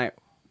 Last night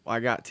I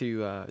got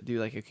to do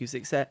like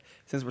acoustic set.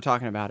 Since we're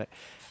talking about it,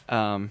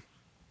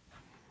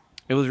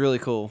 it was really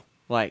cool.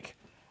 Like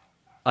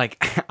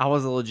I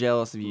was a little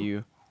jealous of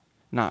you,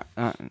 not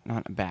in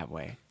a bad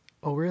way,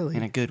 Oh, really?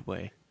 in a good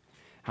way.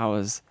 I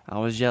was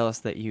jealous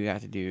that you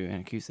got to do an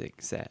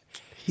acoustic set.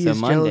 He So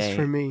is jealous Monday-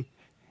 for me.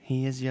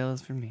 He is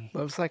jealous for me.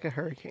 Loves like a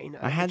hurricane.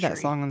 I had that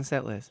song on the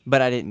set list,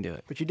 but I didn't do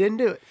it. But you didn't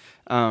do it.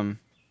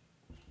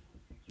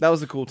 That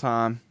was a cool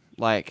time.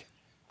 Like,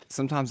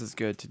 sometimes it's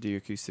good to do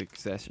acoustic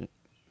sets.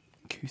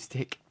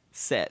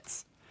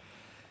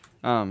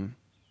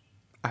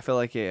 I feel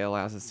like it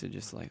allows us to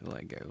just like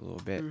let go a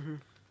little bit.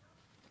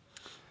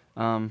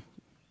 Well,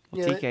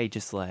 Yeah, TK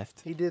just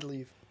left, He did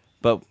leave.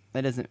 but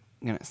it's not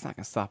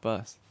gonna stop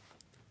us.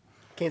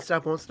 Can't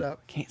stop, won't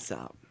stop. Can't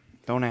stop.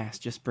 Don't ask,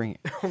 just bring it.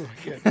 Oh, my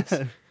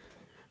goodness.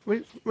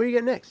 What do you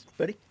got next,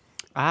 buddy?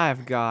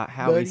 I've got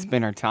how we Buddy.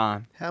 spend our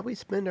time. How we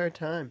spend our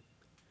time.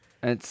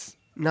 It's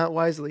Not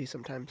wisely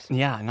sometimes.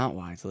 not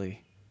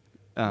wisely.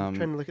 I'm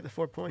trying to look at the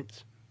 4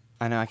 points.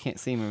 I know I can't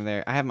see him over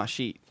there. I have my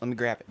sheet. Let me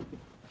grab it.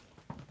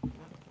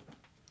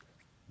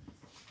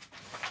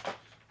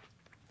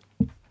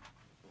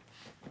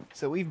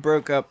 So we've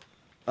broke up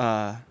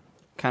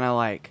kind of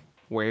like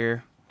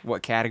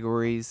what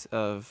categories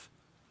of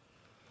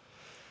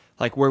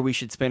like where we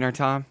should spend our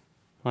time.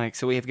 Like,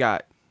 so we've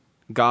got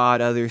God,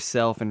 others,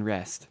 self, and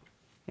rest.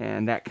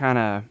 And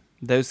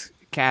those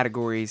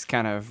categories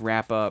kind of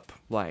wrap up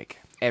like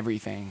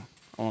everything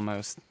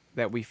almost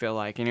that we feel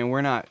like.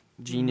 We're not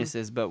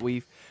geniuses, but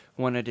we've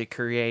wanted to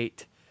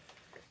create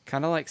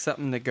kind of like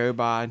something to go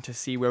by and to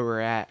see where we're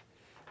at,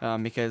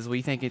 because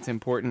we think it's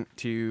important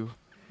to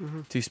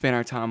spend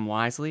our time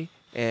wisely,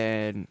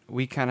 and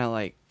we kind of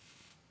like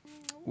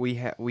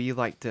we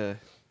like to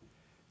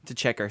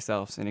check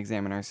ourselves and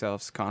examine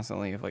ourselves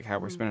constantly of like how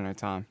we're spending our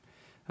time.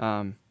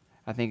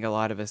 I think a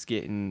lot of us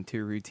get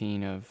into a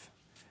routine of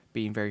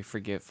being very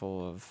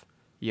forgetful of,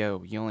 you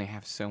only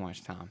have so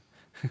much time.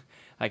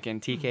 Like in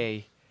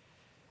TK.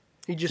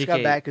 He just got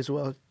TK back as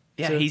well.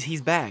 Yeah, So-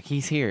 he's back.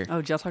 He's here. Oh,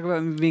 did y'all talk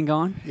about me being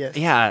gone? Yes.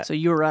 Yeah. So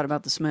you were right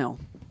about the smell.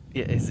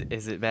 Yeah,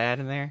 is it bad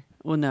in there?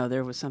 Well, no,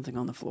 there was something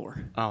on the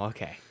floor Oh,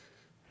 okay.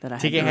 that I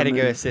TK had to go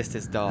remove. assist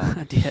his I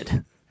dog,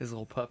 did. his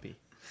little puppy.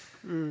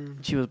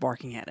 She was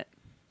barking at it.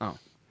 Oh.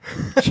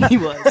 She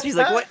was. She's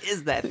like, what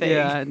is that thing?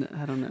 Yeah,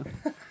 I don't know.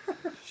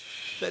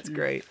 That's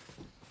great.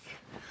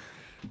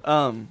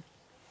 Something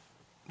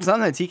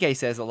that TK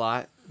says a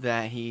lot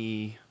that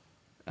he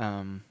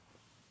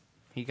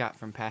got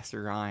from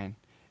Pastor Ryan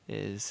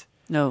is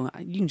No,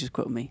 you can just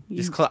quote me.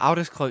 I'll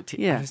just quote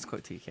Yeah. I'll just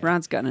quote TK.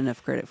 Ryan's gotten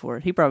enough credit for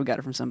it. He probably got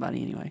it from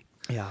somebody anyway.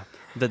 Yeah.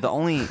 The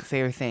only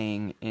fair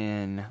thing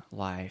in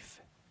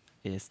life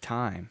is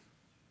time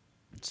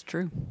It's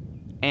true.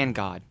 and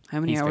God. How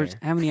many He's hours? fair.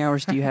 How many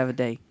hours do you have a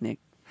day, Nick?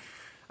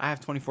 I have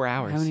 24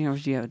 hours. How many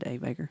hours do you have a day,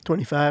 Baker?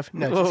 25?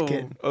 No, just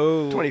kidding.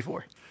 Oh.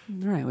 24.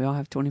 All right, we all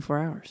have 24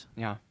 hours.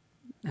 Yeah.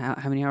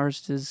 How many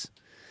hours does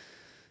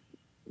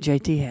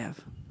JT have?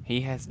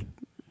 He has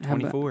How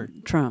about 24.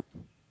 Trump.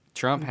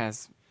 Trump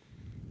has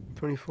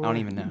 24. I don't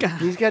even know. God,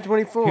 He's got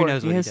 24. Who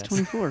knows he what has he does?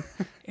 24.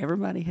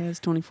 Everybody has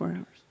 24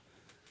 hours.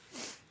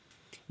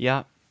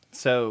 Yeah.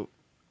 So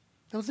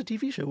That was a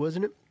TV show,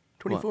 wasn't it?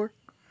 24?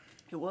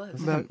 It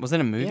was. was it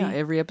a movie? Yeah,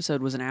 every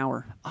episode was an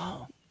hour.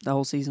 Oh. The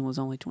whole season was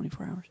only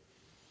 24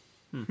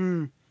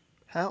 hours.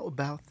 How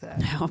about that?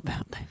 How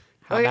about that?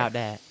 How Oh, yeah. about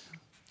that?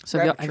 So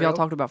Rabbit have y'all Trail.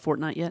 talked about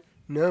Fortnite yet?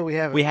 No, we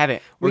haven't. We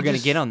haven't. We're We gonna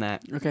just- get on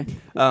that. Okay.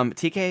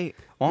 TK,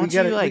 why We don't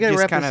gotta, you like we gotta just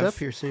wrap kind this of up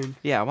here soon.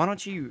 Yeah, why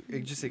don't you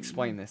just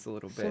explain this a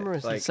little bit?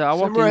 Summarize Like this. So I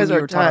walked in Summarize when you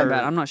our were talking time.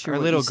 about it. I'm not sure our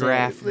what little you said.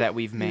 graph that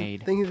we've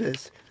made. Think of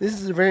this. This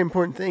is a very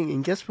important thing,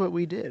 and guess what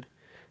we did?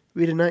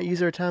 We did not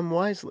use our time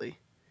wisely,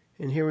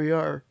 and here we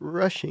are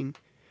rushing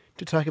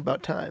to talk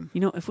about time.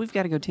 You know, if we've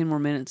got to go 10 more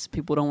minutes,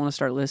 people don't want to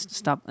start listening.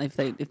 Stop if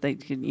they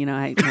could, you know.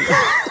 Hey,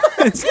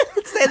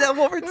 Say that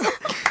one more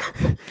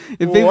time.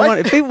 if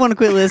people want to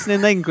quit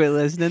listening, they can quit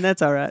listening.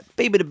 That's all right.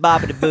 Beebity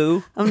bobbity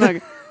boo. I'm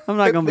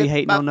not gonna be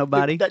hating on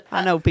nobody.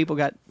 I know people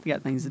got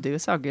things to do.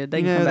 It's all good.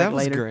 They can come back that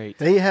was later. great.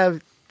 They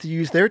have to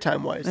use their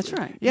time wisely. That's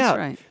right. Yeah, That's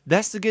right.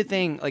 that's the good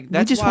thing. Like We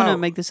that's just why want to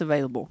make this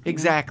available. you know?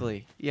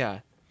 exactly. Yeah,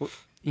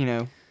 you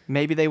know,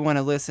 maybe they want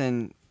to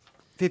listen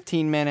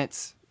 15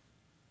 minutes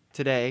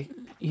today,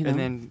 You know, and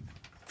then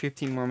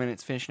 15 more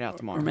minutes finishing out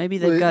tomorrow. or maybe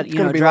Well, they've got it's you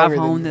know gonna a be drive longer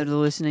than home that. that are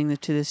listening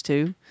to this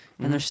too,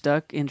 and they're Mhm.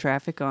 stuck in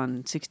traffic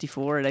on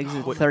 64 at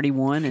exit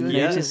 31, and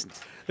Yeah. they're just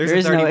There's there a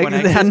is no 31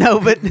 exit. I exit. know,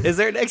 but Is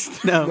there an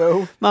exit? no,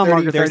 No, mile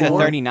marker There's a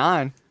 31.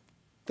 39.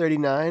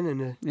 39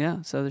 and a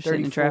Yeah, so they're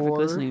sitting in traffic 34.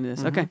 listening to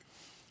this. Mhm. Okay,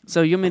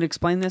 so you want me to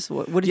explain this?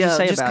 What did Yeah, you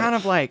say just about kind it?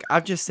 of like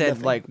I've just said,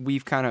 Nothing. like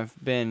we've kind of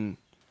been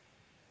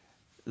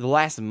the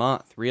last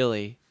month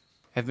really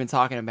have been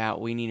talking about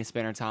we need to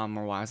spend our time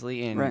more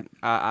wisely, and Right.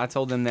 I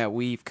told them that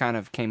we've kind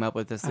of came up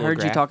with this. I little heard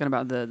you graph. talking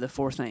about the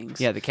four things.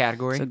 Yeah, the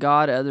category. So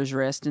God, others,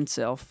 rest, and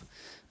self.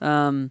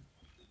 And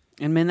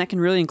man, that can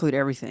really include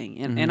everything.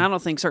 And Mhm. I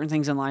don't think certain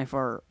things in life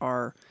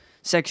are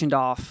sectioned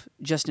off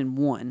just in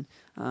one.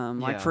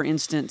 Like Yeah. for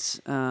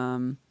instance,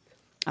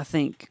 I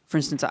think, for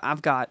instance,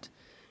 I've got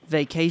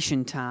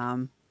vacation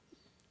time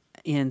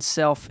in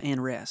self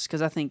and rest,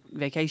 because I think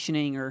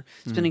vacationing or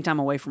spending time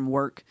away from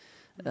work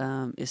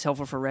is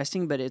helpful for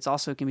resting, but it's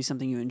also can be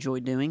something you enjoy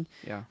doing.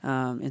 Yeah.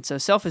 And so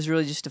self is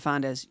really just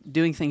defined as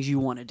doing things you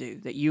want to do,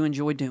 that you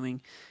enjoy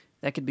doing.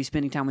 That could be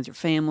spending time with your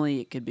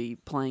family. It could be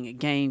playing a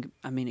game.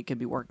 I mean, it could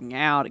be working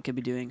out. It could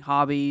be doing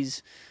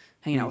hobbies,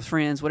 hanging out with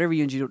friends, whatever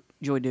you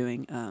enjoy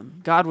doing.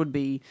 God would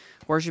be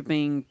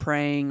worshiping,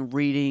 praying,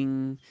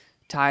 reading,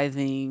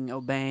 tithing,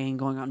 obeying,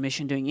 going on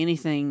mission, doing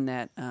anything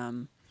that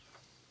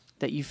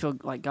that you feel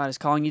like God is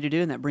calling you to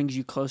do and that brings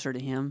you closer to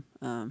Him.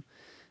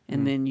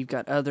 And then you've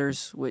got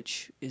others,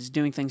 which is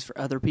doing things for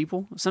other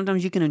people.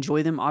 Sometimes you can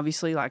enjoy them,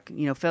 obviously, like,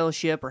 you know,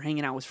 fellowship or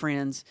hanging out with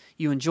friends.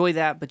 You enjoy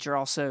that, but you're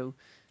also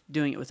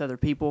doing it with other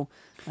people.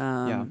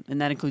 Yeah.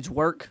 And that includes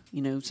work.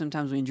 You know,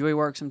 sometimes we enjoy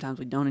work, sometimes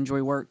we don't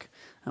enjoy work,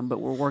 but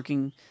we're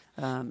working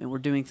and we're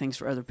doing things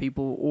for other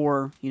people.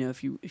 Or, you know,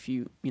 if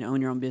you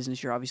own your own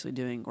business, you're obviously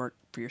doing work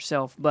for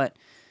yourself, but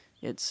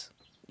it's,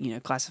 you know,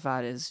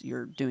 classified as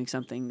you're doing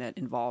something that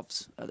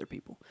involves other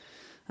people.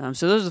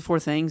 So those are the four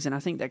things, and I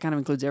think that kind of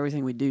includes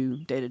everything we do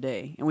day to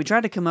day. And we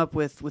tried to come up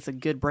with a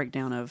good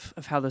breakdown of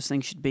how those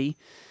things should be.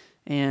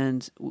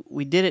 And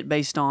we did it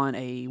based on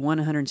a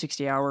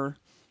 160-hour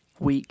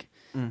week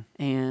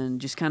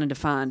and just kind of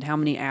defined how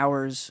many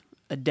hours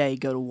a day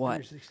go to what.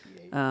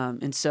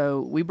 168. And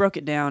so we broke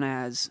it down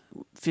as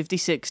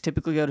 56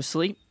 typically go to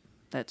sleep.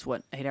 That's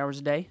what, 8 hours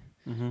a day,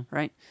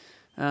 right?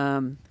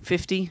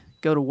 50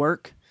 go to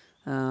work.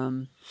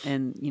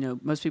 And, you know,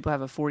 most people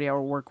have a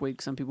 40-hour work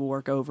week. Some people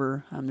work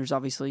over. There's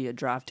obviously a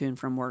drive to and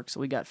from work. So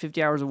we got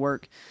 50 hours of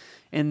work.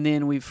 And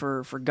then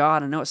for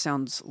God, I know it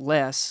sounds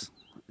less.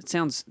 It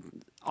sounds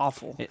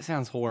awful. It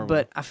sounds horrible.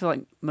 But I feel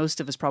like most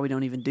of us probably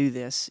don't even do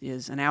this,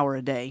 is an hour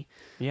a day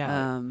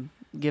yeah.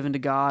 given to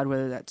God,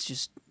 whether that's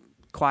just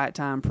quiet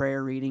time,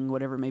 prayer, reading,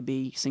 whatever it may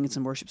be, singing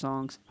some worship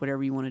songs,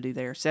 whatever you want to do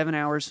there. 7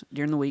 hours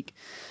during the week,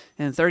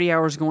 and 30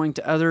 hours going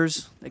to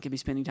others. That could be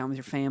spending time with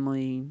your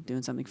family,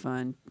 doing something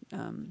fun.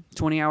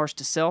 20 hours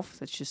to self.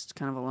 That's just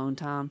kind of alone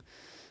time,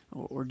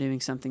 or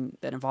doing something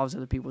that involves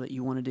other people that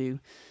you want to do.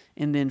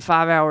 And then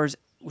 5 hours,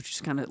 which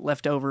is kind of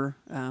left over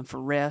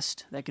for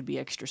rest. That could be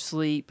extra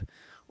sleep,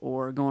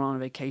 or going on a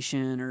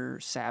vacation,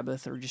 or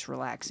Sabbath, or just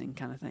relaxing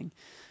kind of thing.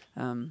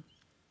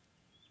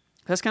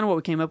 That's kind of what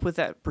we came up with.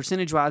 That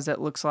percentage-wise,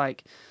 that looks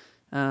like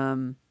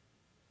the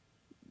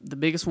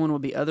biggest one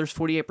would be others,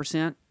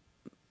 48%.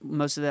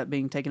 Most of that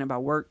being taken up by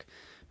work,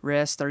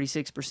 rest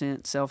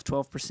 36%, self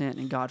 12%,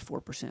 and God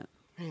 4%.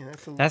 Man,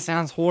 that's a That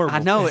sounds horrible. I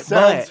know it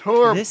sounds but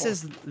horrible. This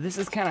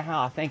is kind of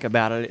how I think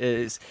about it.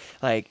 Is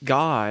like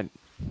God,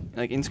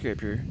 like in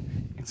Scripture,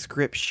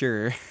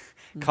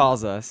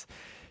 calls us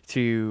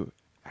to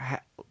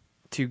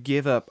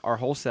give up our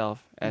whole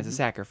self as a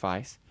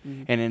sacrifice,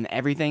 and in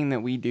everything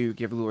that we do,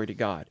 give glory to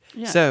God.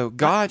 Yeah. So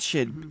God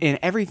should, in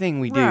everything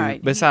we do,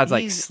 Right. besides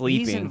like He's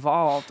sleeping,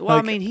 involved. Well,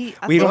 Like, I mean,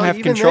 we don't thought have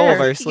even control of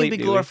there, our he sleep. can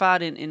be do we?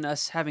 glorified in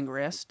us having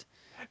rest.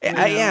 Yeah,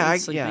 and yeah.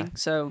 sleeping.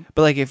 So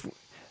But like if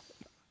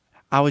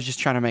I was just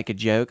trying to make a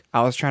joke.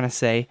 I was trying to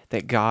say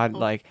that God,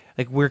 like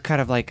we're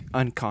kind of like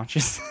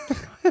unconscious.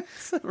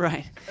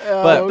 Right.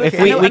 But if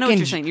I we know can what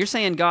you're saying. You're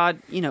saying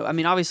God, I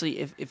mean, obviously,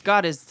 if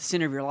God is the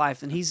center of your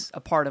life, then He's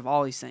a part of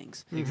all these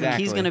things.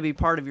 Exactly. He's going to be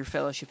part of your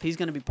fellowship. He's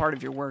going to be part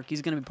of your work.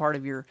 He's going to be part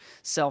of your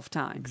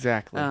self-time.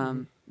 Exactly.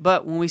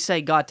 But when we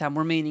say God time,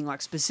 we're meaning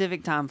like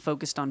specific time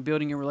focused on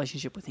building your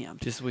relationship with Him.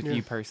 just with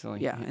you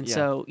personally. Yeah. And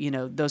so,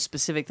 those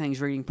specific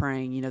things, reading,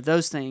 praying,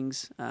 those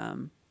things,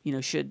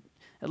 should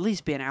at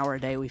least be an hour a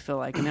day, we feel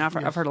like. I mean,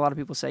 I've heard a lot of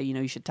people say,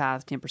 you should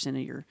tithe 10% of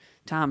your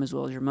time as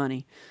well as your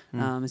money.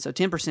 And so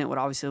 10% would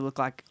obviously look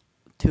like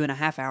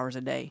 2.5 hours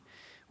a day,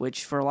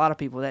 which for a lot of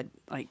people, that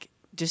like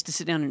just to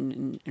sit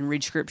down and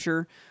read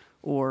scripture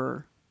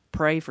or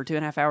pray for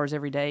 2.5 hours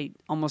every day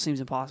almost seems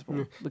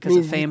impossible because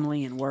of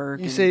family and work.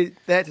 You say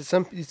that to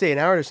some, you say an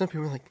hour to some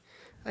people, like,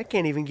 I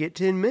can't even get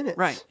 10 minutes.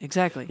 Right,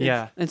 exactly.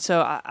 Yeah. And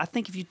so I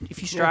think if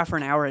you strive for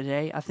an hour a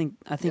day, I think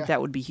that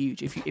would be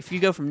huge. If you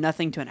go from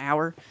nothing to an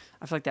hour,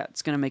 I feel like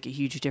that's going to make a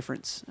huge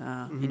difference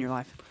in your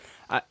life.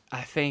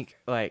 I think,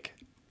 like,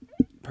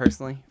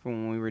 personally,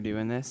 when we were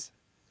doing this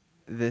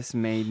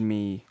made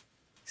me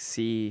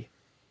see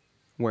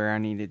where I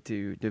needed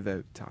to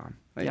devote time.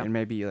 Like, and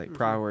maybe, like,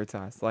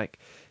 prioritize. Like,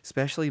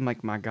 especially,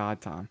 like, my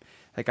God time.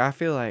 Like, I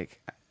feel like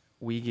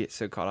we get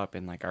so caught up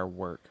in, like, our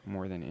work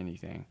more than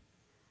anything.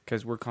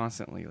 Because we're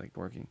constantly, like,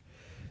 working.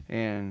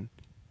 And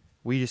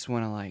we just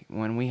want to, like,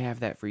 when we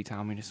have that free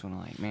time, we just want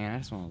to, like, man, I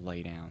just want to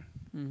lay down,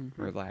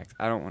 relax.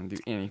 I don't want to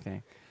do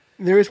anything.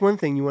 There is one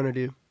thing you want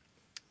to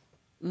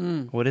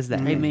do. What is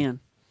that?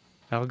 Amen.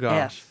 Oh,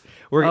 gosh. F.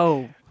 We're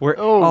O.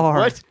 R.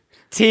 What?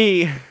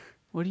 T.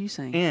 What are you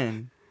saying?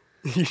 N.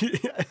 I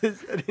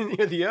didn't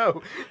hear the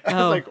O. I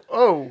Oh. was like,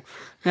 oh.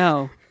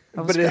 No.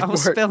 I was, But it I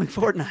was worked. spelling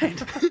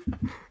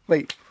Fortnite.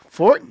 Wait,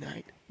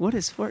 Fortnite? What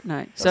is Fortnite?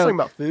 I was talking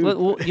about food.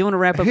 You want to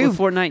wrap up with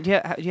Fortnite? Do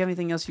you have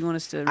anything else you want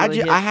us to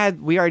really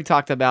hit? We already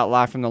talked about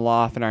Live from the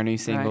Loft and our new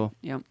single.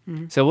 Right.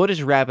 Yep. So we'll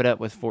just wrap it up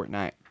with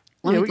Fortnite.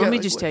 Let we me got,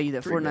 like, just what, tell you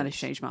that 3 Fortnite has minutes?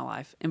 changed my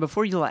life. And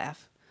before you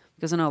laugh,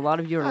 because I know a lot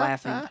of you are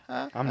laughing,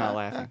 I'm not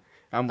laughing.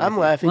 I'm with it.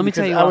 laughing let me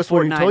because tell you I why was the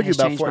one who Fortnite told you has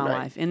about changed my Fortnite.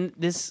 life. And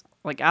this,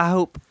 like, I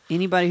hope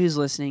anybody who's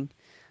listening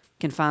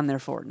can find their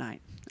Fortnite.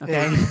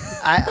 Okay.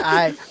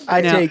 I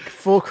Now- take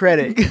full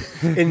credit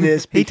in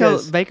this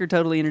because Baker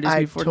totally introduced I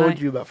me to Fortnite. told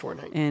you about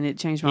Fortnite. And it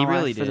changed my He life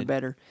really for the did.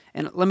 better.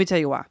 And let me tell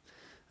you why.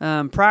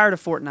 Prior to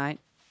Fortnite,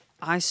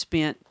 I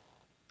spent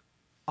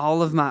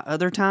all of my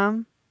other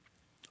time,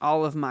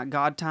 all of my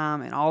God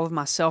time, and all of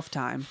my self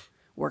time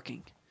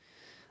working.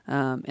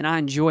 And I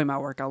enjoy my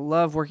work. I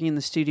love working in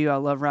the studio. I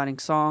love writing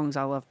songs.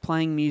 I love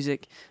playing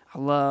music. I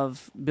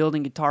love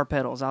building guitar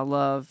pedals. I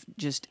love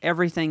just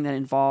everything that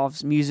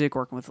involves music,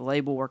 working with a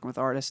label, working with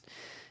artists.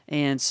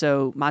 And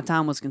so my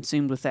time was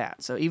consumed with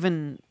that. So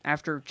even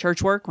after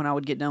church work, when I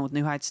would get done with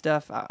New Heights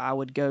stuff, I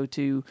would go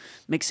to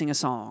mixing a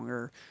song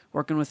or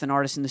working with an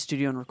artist in the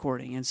studio and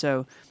recording. And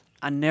so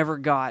I never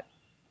got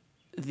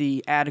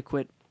the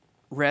adequate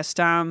rest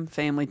time,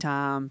 family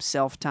time,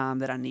 self-time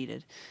that I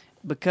needed.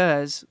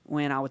 Because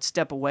when I would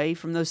step away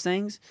from those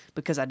things,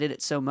 because I did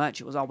it so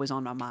much, it was always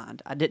on my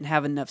mind. I didn't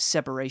have enough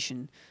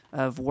separation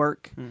of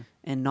work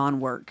and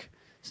non-work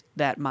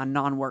that my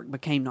non-work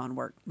became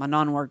non-work. My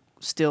non-work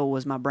still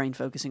was my brain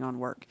focusing on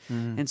work.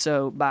 And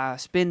so by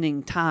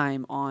spending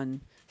time on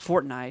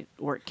Fortnite,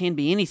 or it can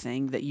be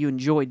anything that you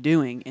enjoy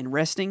doing and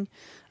resting,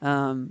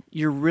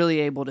 you're really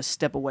able to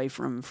step away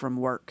from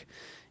work.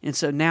 And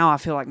so now I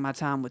feel like my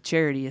time with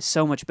Charity is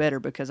so much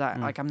better because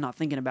I'm not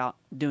thinking about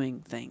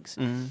doing things.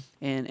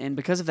 And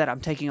because of that,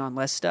 I'm taking on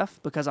less stuff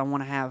because I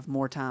want to have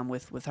more time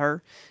with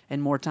her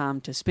and more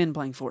time to spend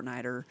playing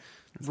Fortnite or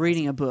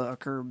reading a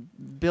book or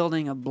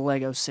building a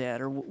Lego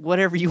set or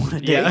whatever you want to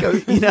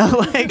do. Yeah.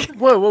 Like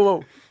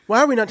Whoa.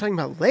 Why are we not talking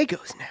about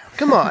Legos now?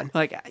 Come on.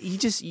 like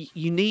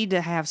you need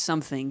to have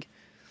something.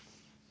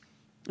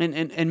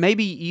 And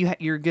maybe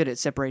you're good at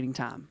separating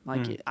time.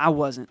 Like I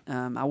wasn't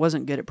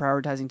good at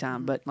prioritizing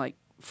time. But like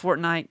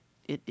Fortnite,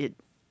 it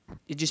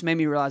just made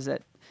me realize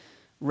that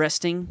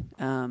resting,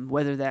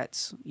 whether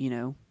that's it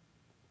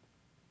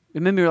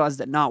made me realize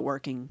that not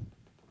working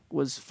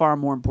was far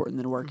more important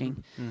than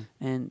working,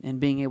 and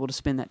being able to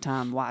spend that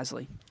time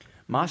wisely.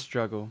 My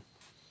struggle,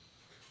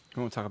 I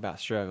won't talk about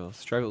struggles.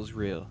 Struggle's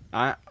real.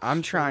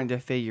 I'm trying to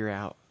figure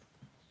out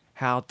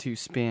how to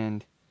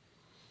spend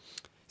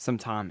some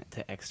time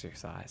to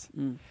exercise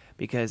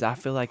because I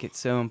feel like it's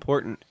so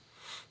important.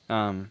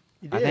 I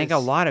think a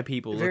lot of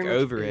people Very look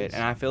much over is. it,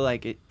 and I feel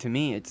like to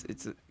me it's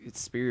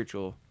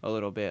spiritual a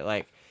little bit.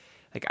 Like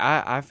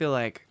I feel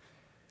like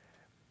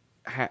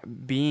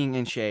being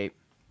in shape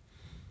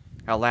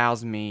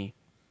allows me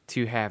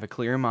to have a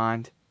clear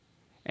mind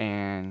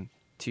and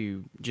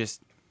to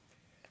just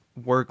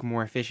work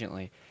more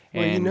efficiently.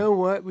 Well, you And know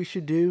what we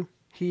should do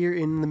here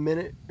in the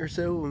minute or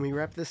so when we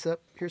wrap this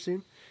up here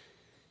soon?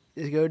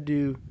 Is go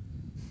do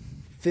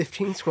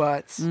 15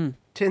 squats,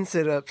 10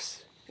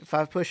 sit-ups,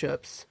 5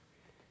 push-ups,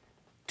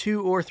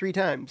 2 or 3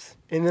 times.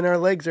 And then our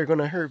legs are going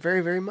to hurt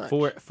very, very much.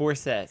 four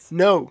sets.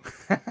 No.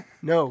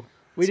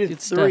 We did good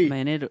 3. stuff,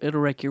 man.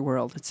 It'll wreck your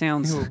world. It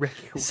sounds It'll wreck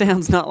your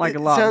sounds not like a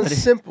lot. Sounds but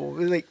simple.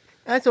 Like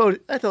I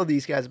told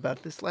these guys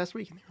about this last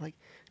week, and they're like,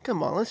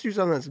 "Come on, let's do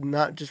something that's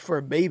not just for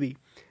a baby."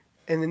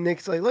 And then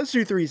Nick's like, "Let's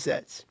do 3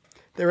 sets."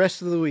 The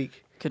rest of the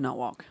week could not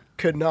walk.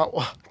 could not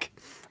walk.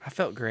 I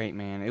felt great,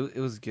 man. It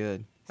was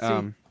good.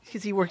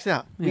 Because he works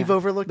out. Yeah. We've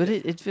overlooked But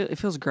it. it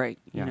feels great.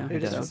 Yeah, You know? it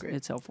does So feel great.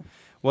 It's helpful.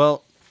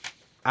 Well,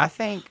 I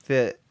think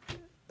that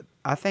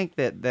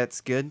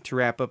that's good to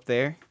wrap up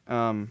there.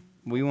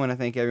 We want to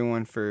thank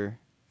everyone for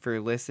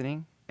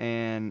listening,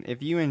 and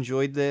if you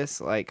enjoyed this,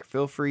 like,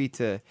 feel free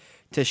to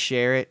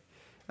share it,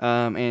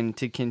 and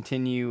to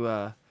continue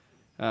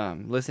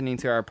listening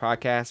to our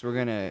podcast. We're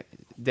gonna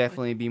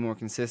definitely be more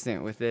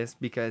consistent with this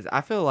because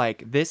I feel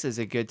like this is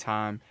a good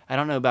time. I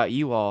don't know about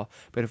you all,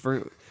 but if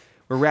we're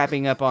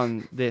wrapping up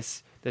on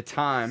the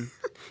time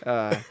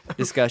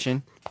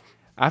discussion,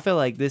 I feel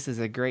like this is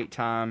a great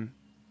time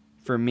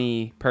for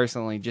me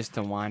personally just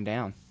to wind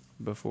down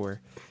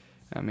before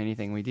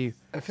anything we do.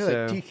 I feel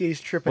like So,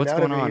 TK's tripping what's out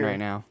going over on here. right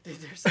now? Dude,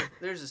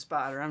 there's a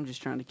spider. I'm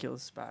just trying to kill the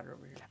spider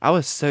over here. I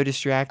was so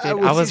distracted. I I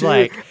was was too.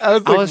 like, I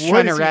was like, what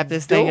trying to is he wrap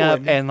this thing up,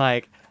 doing? and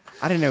like,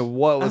 I didn't know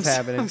what was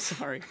happening. I'm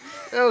sorry.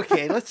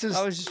 Okay, let's just.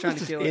 I was just trying to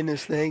let's kill just it. end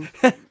this thing.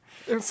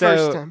 The So-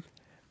 first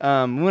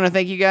time. We want to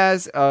thank you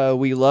guys.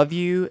 We love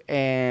you,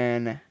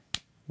 and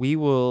we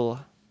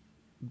will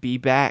be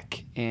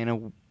back in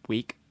a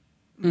week.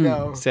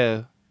 No,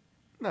 So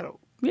not a.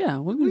 Yeah,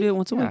 we're gonna do it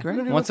once a week, We're right?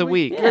 gonna do once a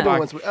week. Yeah. We're doing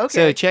once a week.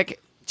 Okay. So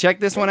check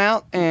this one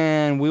out,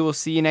 and we will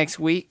see you next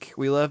week.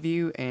 We love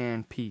you,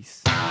 and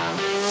peace.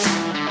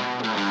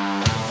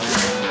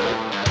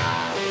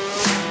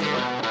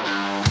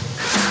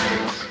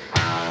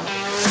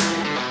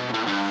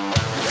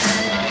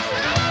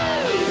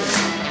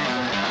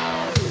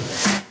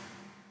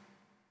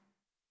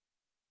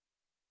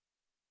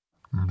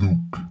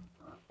 Luke,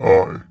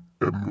 I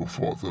am your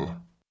father.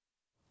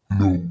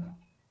 No,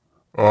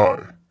 I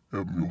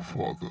am your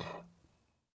father.